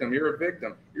a victim. You're a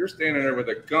victim. You're standing there with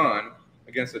a gun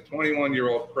against a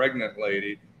 21-year-old pregnant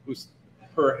lady who's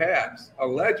perhaps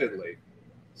allegedly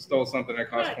stole something that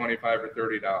cost $25 or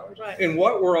 $30. Right. In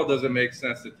what world does it make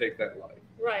sense to take that life?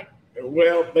 Right.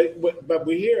 Well, but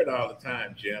we hear it all the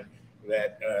time, Jim,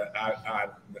 that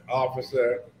the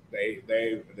officer, they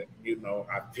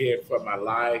I feared for my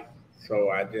life, so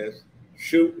I just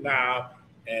shoot now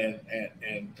and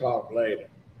talk later.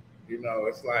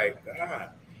 It's like,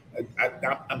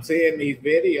 God, I'm seeing these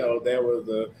videos. There was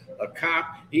a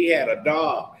cop. He had a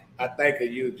dog. I think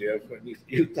of you, Jeff, when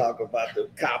you talk about the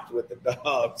cops with the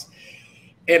dogs.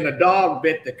 And the dog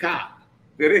bit the cop.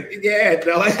 Did he? Yeah,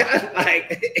 no,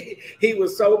 like he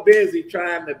was so busy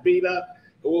trying to beat up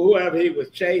whoever he was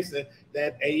chasing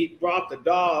that he brought the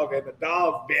dog and the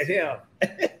dog bit him.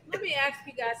 Let me ask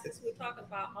you guys, since we're talking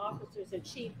about officers and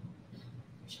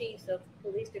chiefs of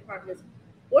police departments,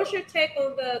 what's your take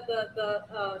on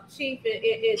the chief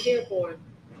in Dearborn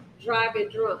driving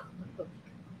drunk?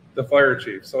 The fire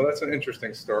chief. So that's an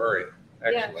interesting story,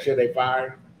 actually. Yeah. Should they fire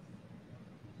him?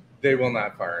 They will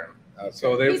not fire him. Okay.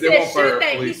 So they won't fire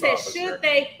a police officer. He said, should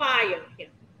they fire him?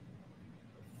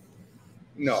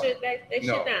 No. They should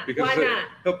not. Because why not?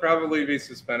 He'll probably be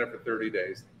suspended for 30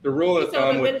 days. The rule of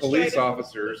thumb with police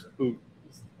officers who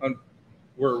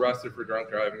were arrested for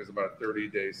drunk driving is about a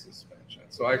 30-day suspension.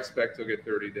 So I expect he'll get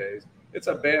 30 days. It's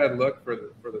a bad look for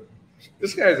the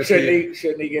this guy's a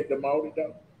shouldn't he get demoted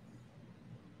though?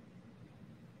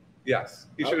 Yes,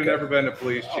 he should have never been a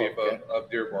police chief of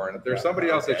Dearborn. There's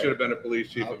somebody else that should have been a police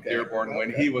chief of Dearborn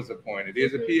when he was appointed. He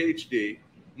has a PhD.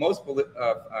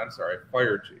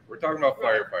 fire chief. We're talking about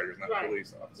firefighters, not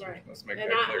police officers. Right. Let's make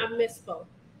and that clear. I misspoke.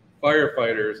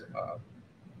 Firefighters,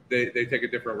 they take a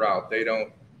different route. They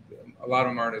don't. A lot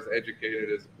of them aren't as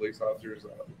educated as police officers. To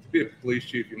be a police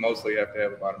chief, you mostly have to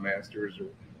have about a master's or,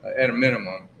 at a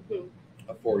minimum,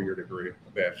 a 4-year degree,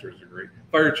 a bachelor's degree.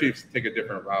 Fire chiefs take a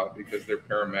different route because they're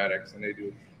paramedics and they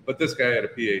do. But this guy had a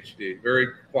PhD, very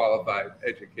qualified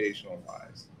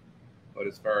educational-wise. But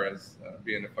as far as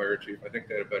being a fire chief, I think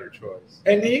they had a better choice.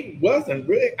 And he wasn't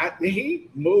really. He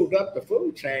moved up the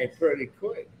food chain pretty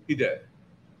quick. He did.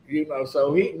 You know,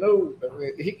 so he knew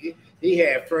he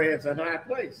had friends in high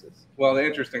places. Well, the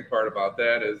interesting part about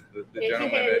that is the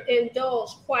gentleman that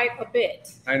indulged quite a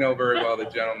bit. I know very well the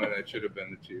gentleman that should have been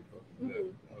the chief of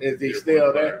is he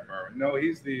still there? No,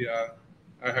 he's the.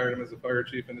 I hired him as a fire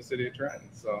chief in the city of Trenton,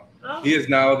 so he is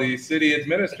now the city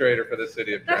administrator for the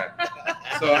city of Trenton.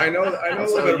 So I know a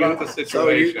little bit about the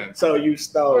situation. So you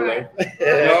stole him.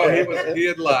 No, he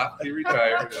had left. He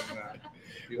retired.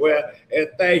 And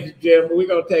thank you, Jim. We're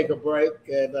going to take a break,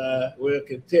 and we'll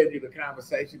continue the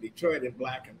conversation. Detroit in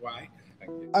black and white.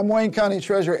 I'm Wayne County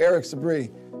Treasurer Eric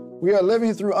Sabri. We are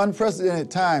living through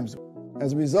unprecedented times.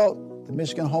 As a result, the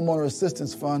Michigan Homeowner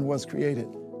Assistance Fund was created.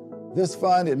 This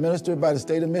fund, administered by the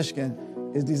state of Michigan,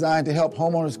 is designed to help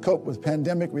homeowners cope with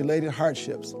pandemic-related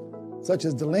hardships, such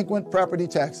as delinquent property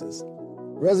taxes.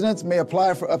 Residents may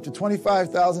apply for up to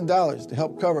 $25,000 to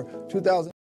help cover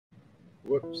 2000.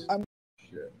 Whoops.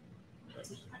 Shit.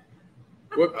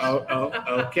 Whoops.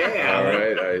 Okay, Allan. All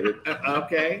right, I hit.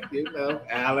 Okay, you know,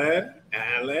 Allan.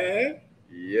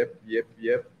 Yep.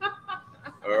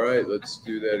 All right, let's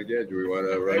do that again. Do we want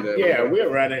to run that? Yeah, we'll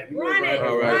run it.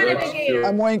 All right, let's do it.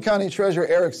 I'm Wayne County Treasurer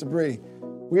Eric Sabri.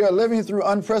 We are living through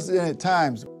unprecedented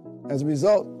times. As a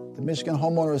result, the Michigan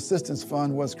Homeowner Assistance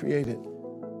Fund was created.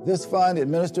 This fund,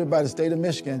 administered by the state of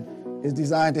Michigan, is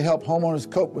designed to help homeowners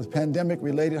cope with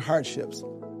pandemic-related hardships,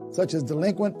 such as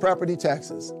delinquent property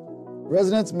taxes.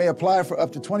 Residents may apply for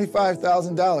up to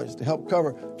 $25,000 to help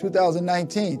cover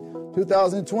 2019,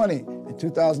 2020, and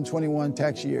 2021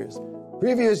 tax years.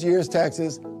 Previous year's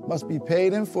taxes must be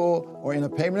paid in full or in a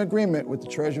payment agreement with the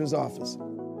Treasurer's office.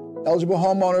 Eligible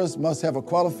homeowners must have a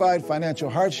qualified financial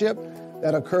hardship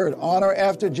that occurred on or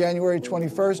after January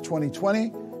 21st,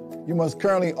 2020. You must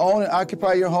currently own and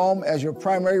occupy your home as your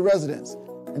primary residence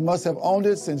and must have owned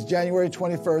it since January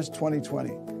 21st,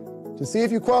 2020. To see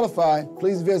if you qualify,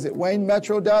 please visit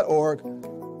waynemetro.org,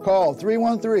 call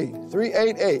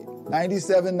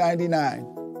 313-388-9799,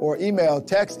 or email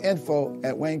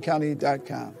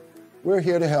taxinfo@waynecounty.com. We're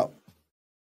here to help.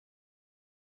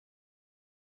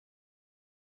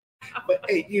 But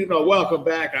hey, you know, welcome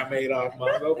back. I'm Adolph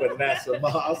Mongo, Vanessa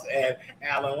Moss, and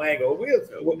Allan Lengel.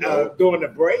 During the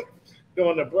break,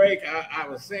 I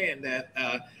was saying that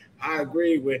I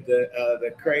agree with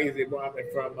the crazy woman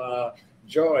from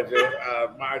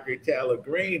Georgia, Marjorie Taylor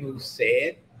Greene, who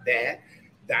said that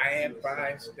Dianne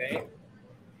Feinstein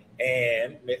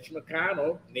and Mitch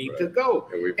McConnell need to go.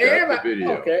 And we've got the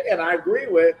video. Okay, and I agree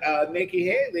with Nikki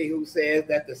Haley, who says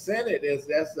that the Senate is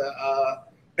just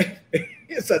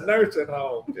it's a nursing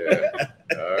home. Yeah.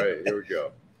 All right, here we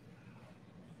go.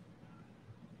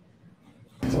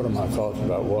 What are my thoughts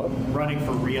about what? Running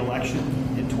for re-election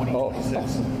in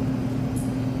 2026.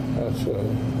 That's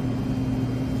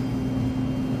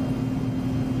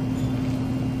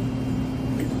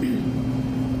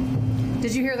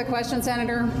Did you hear the question,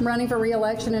 Senator? Running for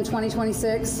re-election in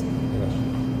 2026? yes.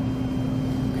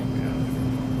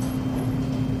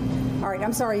 All right,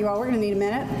 I'm sorry, you all. We're going to need a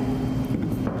minute.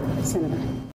 Senator.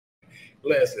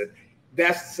 Listen,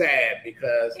 that's sad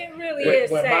because It really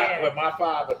is sad. When my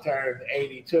father turned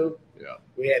 82,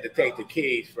 we had to take the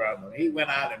keys from him. He went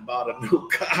out and bought a new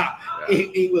car. Yeah.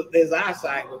 His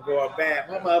eyesight was going bad.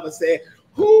 My mother said,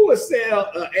 "Who would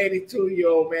sell an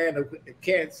 82-year-old man who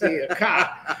can't see a car?"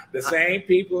 The same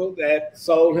people that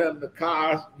sold him the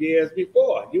cars years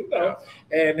before, you know,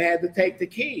 and had to take the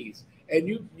keys. And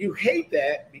you hate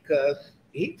that because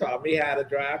he taught me how to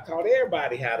drive, taught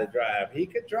everybody how to drive. He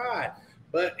could drive.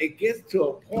 But it gets to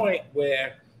a point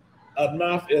where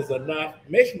enough is enough.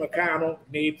 Mitch McConnell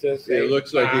needs to say, it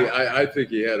looks like I think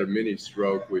he had a mini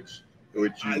stroke, which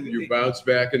you bounce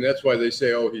back, and that's why they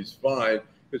say, "Oh, he's fine,"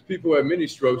 because people who have mini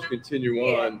strokes continue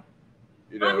on.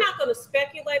 You know, I'm not going to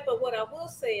speculate, but what I will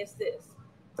say is this: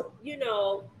 you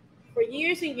know, for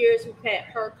years and years, we've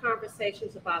heard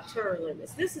conversations about term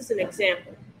limits. This is an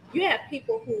example. You have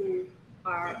people who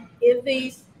are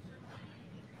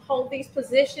hold these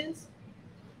positions,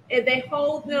 and they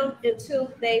hold them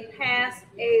until they pass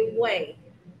away.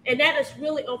 And that is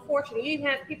really unfortunate. You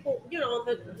have people, you know,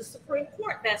 the Supreme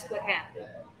Court, that's what happened.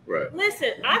 Right.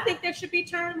 Listen, I think there should be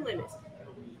term limits.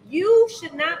 You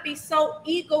should not be so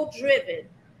ego-driven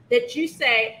that you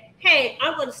say, hey,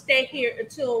 I'm going to stay here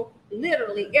until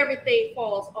literally everything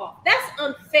falls off. That's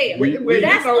unfair.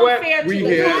 That's unfair to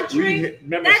the country.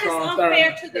 That is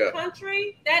unfair to the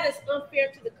country. That is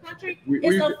unfair to the country.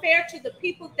 It's unfair to the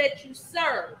people that you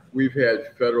serve. We've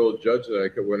had federal judges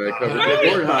when I covered the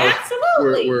courthouse.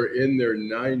 Absolutely. We're in their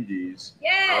 90s.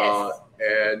 Yes.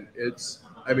 And it's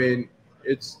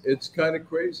kind of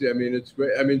crazy. I mean, it's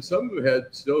great. I mean, some of them had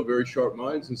still very sharp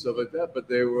minds and stuff like that, but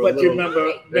they were. But you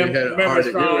remember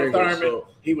Strong Thurman? So,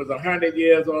 he was 100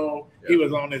 years old. Yeah. He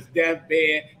was on his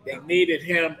deathbed. They needed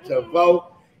him to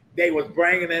vote. They was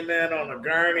bringing him in on a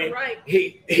gurney. Right.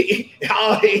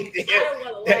 All he did,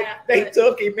 they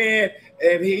took him in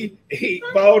and he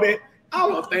voted. I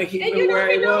don't think he knew where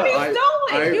he was.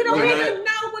 You don't even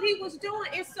know what he was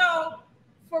doing. And so,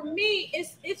 for me,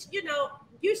 it's you know.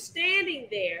 You standing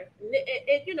there,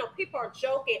 and, you know, people are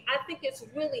joking. I think it's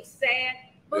really sad,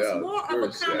 but it's more of a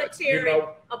commentary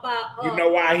about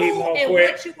why he won't quit.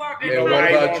 What you are. You know why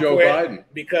he won't Joe Biden?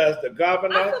 Because the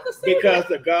governor Thank God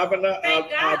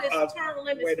it's term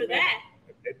limits for that.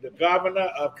 The governor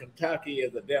of Kentucky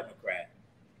is a Democrat.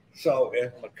 So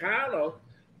if McConnell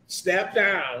stepped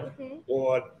down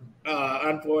or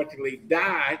unfortunately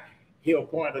died, he'll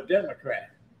appoint a Democrat.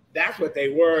 That's what they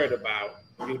worried about.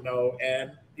 You know,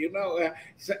 and you know,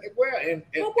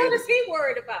 what is he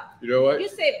worried about? You know what? You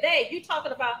said you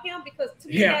talking about him because to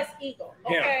me that's ego.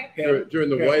 Okay. During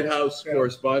the White House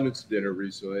Correspondents' Dinner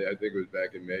recently, I think it was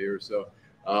back in May or so,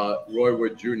 Roy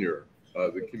Wood Jr.,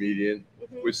 the comedian,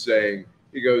 was saying,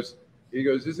 he goes,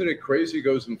 isn't it crazy? He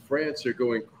goes, in France, they're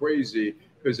going crazy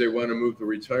because they want to move the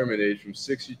retirement age from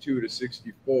 62 to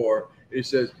 64. And he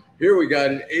says, here we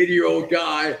got an 80-year-old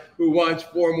guy who wants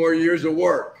 4 more years of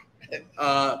work.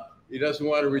 He doesn't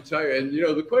want to retire. And, you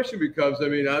know, the question becomes, I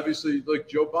mean, obviously, like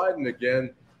Joe Biden,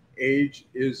 again, age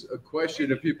is a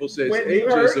question. If people say it's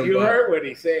ageism. You heard what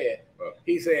he said.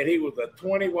 He said he was a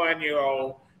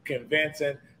 21-year-old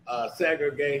convincing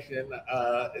segregation,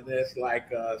 this like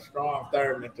Strong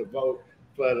Thurman to vote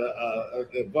for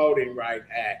the Voting Rights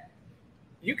Act.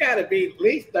 You got to be at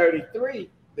least 33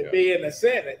 to be in the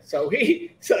Senate.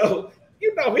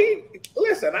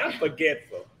 Listen, I'm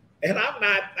forgetful. And I'm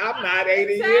not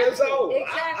 80 years old.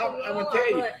 Exactly. I'm gonna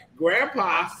tell you,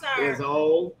 Grandpa is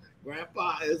old.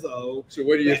 Grandpa is old. So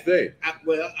what do you think?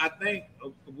 I think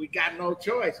we got no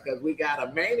choice because we got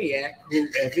a maniac who,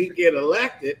 if he get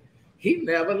elected, he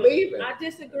never leaving. I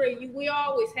disagree. We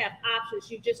always have options.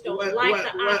 You just don't like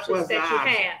the options that you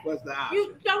have. What's the option?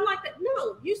 You don't like that.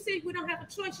 No, you say we don't have a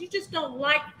choice. You just don't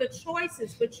like the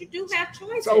choices, but you do have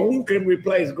choices. So who can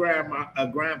replace Grandpa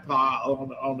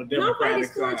on the Democratic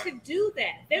side? Nobody's going to do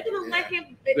that. They're going to let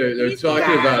him. They're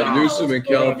talking about Newsom in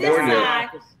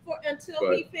California.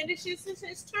 Until he finishes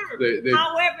his term,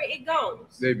 however it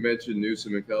goes. They've mentioned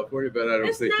Newsom in California, but I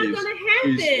don't think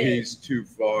he's too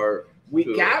far. We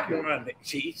got one,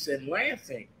 Chiefs in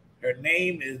Lansing. Her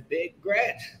name is Big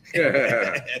Gretch.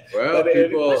 Well,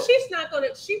 but she's not going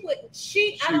to. She wouldn't.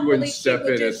 I don't believe she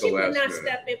would. She would not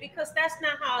step in because that's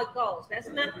not how it goes. That's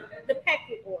not the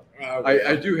pecking order.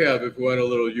 I do have, if we want a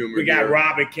little humor. We got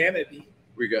Robert Kennedy.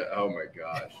 We got. Oh my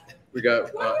gosh. We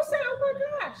got. Why you say, oh my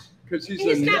gosh? Because he's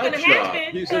a nut job.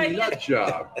 He's a nut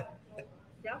job.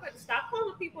 Y'all better stop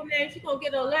calling people names. You're going to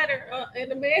get a letter in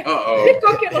the mail. Uh-oh. You're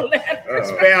going to get a letter.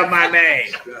 Spell my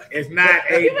name. It's not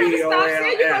A-B-O-L-L. You better stop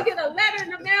saying you're going to get a letter in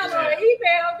the mail or an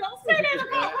email. Don't say that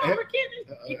about Robert Kennedy.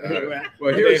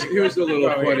 Well, here's a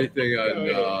little funny thing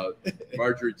on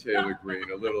Marjorie Taylor Greene.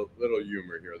 A little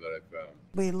humor here that I found.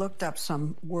 We looked up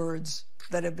some words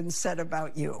that have been said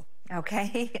about you.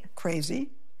 Okay.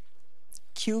 Crazy,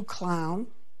 Q clown,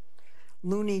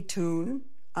 Looney Tune,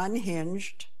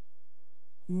 unhinged,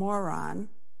 moron.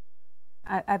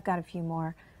 I've got a few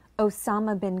more.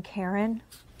 Osama bin Karen,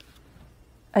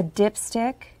 a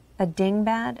dipstick, a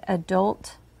dingbat, a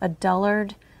dolt, a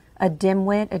dullard, a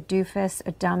dimwit, a doofus,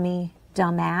 a dummy,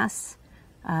 dumbass.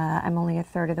 I'm only a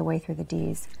third of the way through the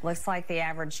D's. Looks like the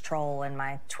average troll in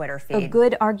my Twitter feed. A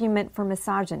good argument for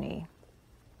misogyny.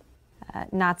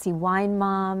 Nazi wine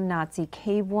mom, Nazi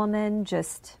cave woman,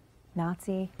 just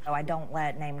Nazi. Oh, I don't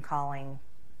let name calling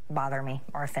bother me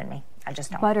or offend me. I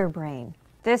just don't. Butterbrain.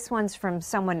 This one's from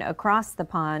someone across the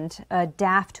pond, a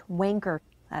daft wanker.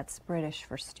 That's British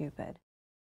for stupid.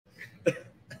 It's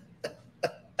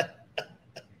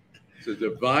a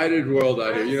divided world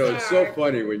out here. You know, it's so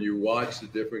funny when you watch the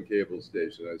different cable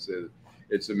stations. I say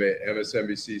it's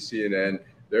MSNBC, CNN,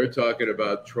 They're talking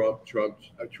about Trump,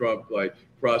 like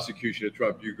prosecution of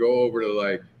Trump. You go over to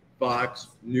like Fox,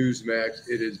 Newsmax,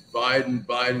 it is Biden,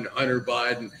 Hunter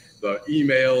Biden, the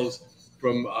emails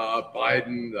from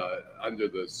Biden under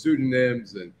the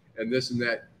pseudonyms and this and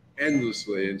that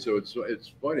endlessly. And so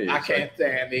it's funny. I can't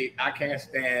stand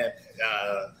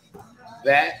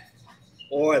that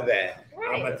or that.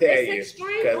 Right. I'm gonna tell it's you,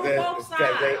 extreme on both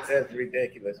sides. That's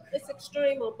ridiculous. It's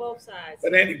extreme on both sides.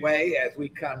 But anyway, as we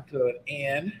come to an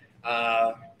end,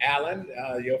 Allan,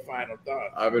 your final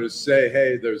thoughts. I'm going to say,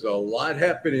 hey, there's a lot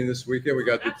happening this weekend. We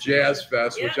got the Jazz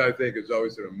Fest, which I think is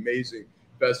always an amazing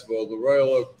festival. The Royal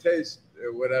Oak Taste,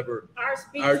 whatever. Arts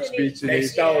Beats and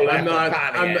East. I'm mad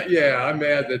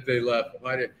that they left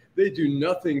Pontiac. They do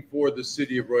nothing for the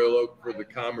city of Royal Oak for the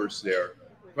commerce there.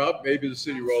 Maybe the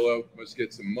city of Royal Oak must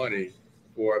get some money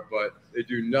for it, but they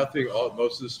do nothing.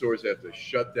 Most of the stores have to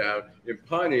shut down. In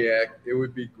Pontiac, it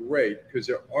would be great because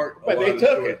there aren't a lot of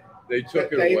stores. They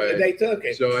took it away. They took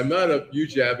it. So I'm not a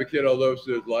huge advocate, although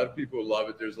there's a lot of people who love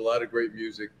it. There's a lot of great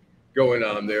music going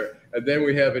on there. And then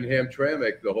we have in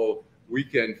Hamtramck the whole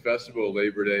weekend festival,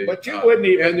 Labor Day. But you wouldn't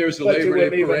even. And there's a Labor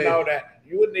Day parade. Know that.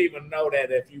 You wouldn't even know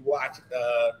that if you watched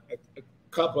a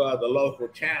couple of the local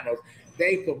channels.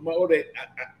 They promoted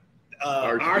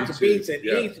Arts Beats and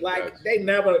East like they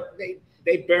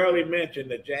barely mentioned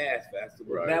the Jazz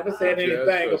Festival. Right. Never said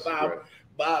anything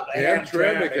about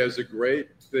Hamtramck has a great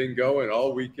thing going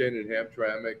all weekend in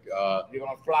Hamtramck. You're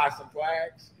gonna fly some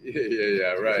flags?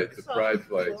 Yeah, right. The pride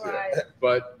flags. Right.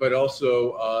 Yeah. But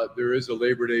also there is a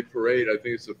Labor Day parade. I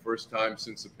think it's the first time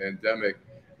since the pandemic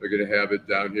they're going to have it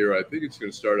down here. I think it's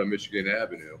going to start on Michigan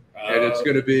Avenue, and it's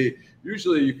going to be.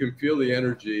 Usually, you can feel the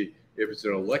energy if it's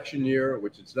an election year,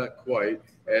 which it's not quite,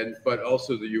 but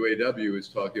also the UAW is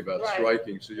talking about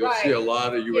striking. So you'll see a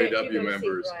lot of UAW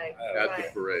members at the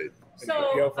parade.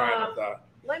 So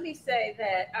let me say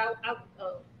that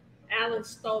Allan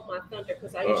stole my thunder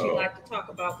because I usually like to talk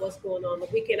about what's going on the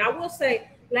weekend. I will say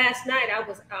last night I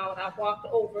was out. I walked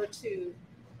over to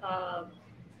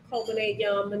Coleman A.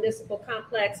 Young Municipal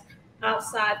Complex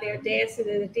outside there dancing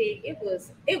in the D. It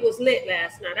was lit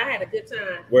last night. I had a good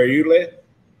time. Were you lit?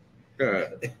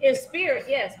 In spirit,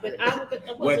 yes, but I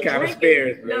wasn't what kind drinking, of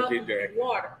spirit? No,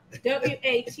 water.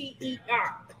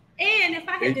 WATER. And if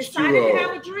I had decided to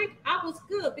have a drink, I was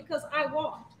good because I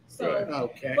walked. So,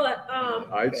 okay. But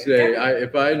I'd say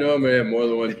if I normally have more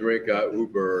than one drink, I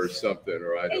Uber or something,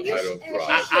 or I don't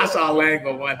drive. I saw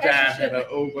Lengel one time in an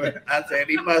Uber. I said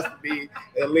he must be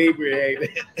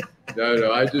inebriated.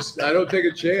 No, I don't take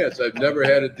a chance. I've never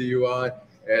had a DUI.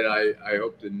 And I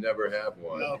hope to never have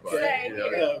one. Okay.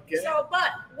 So,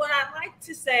 but what I'd like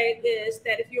to say is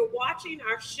that if you're watching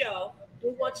our show,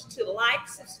 we want you to like,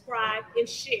 subscribe, and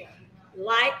share.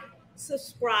 Like,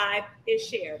 subscribe, and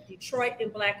share. Detroit in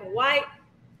Black and White.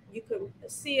 You can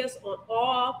see us on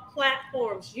all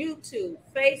platforms: YouTube,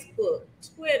 Facebook,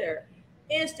 Twitter,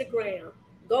 Instagram.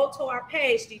 Go to our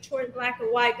page,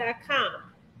 DetroitBlackandWhite.com.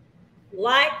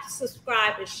 Like,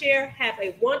 subscribe, and share. Have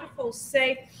a wonderful,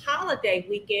 safe holiday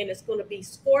weekend. It's going to be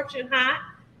scorching hot.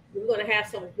 We're going to have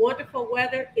some wonderful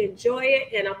weather. Enjoy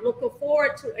it. And I'm looking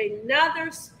forward to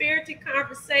another spirited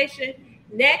conversation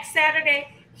next Saturday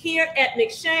here at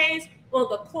McShane's on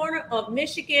the corner of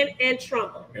Michigan and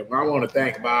Trumbull. And I want to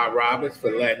thank Bob Roberts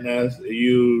for letting us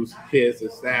use his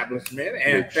establishment.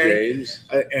 And thanks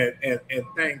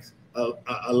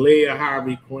Alia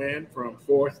Harvey Quinn from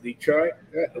Force Detroit.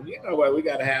 You know what? We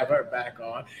got to have her back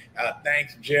on.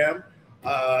 Thanks, Jim,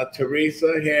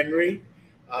 Teresa, Henry.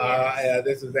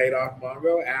 This is Adolph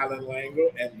Mongo, Allan,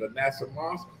 Lengel, and Vanessa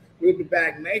Moss. We'll be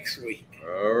back next week.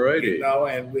 All righty.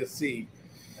 And we'll see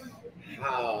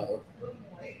how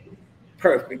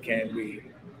perfect can we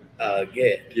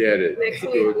get it. Next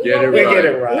week. We'll get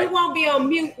it right. We won't be on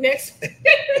mute next week.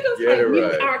 Get it mute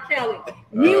right. R. Kelly.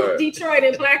 Mute Detroit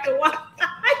in Black and White.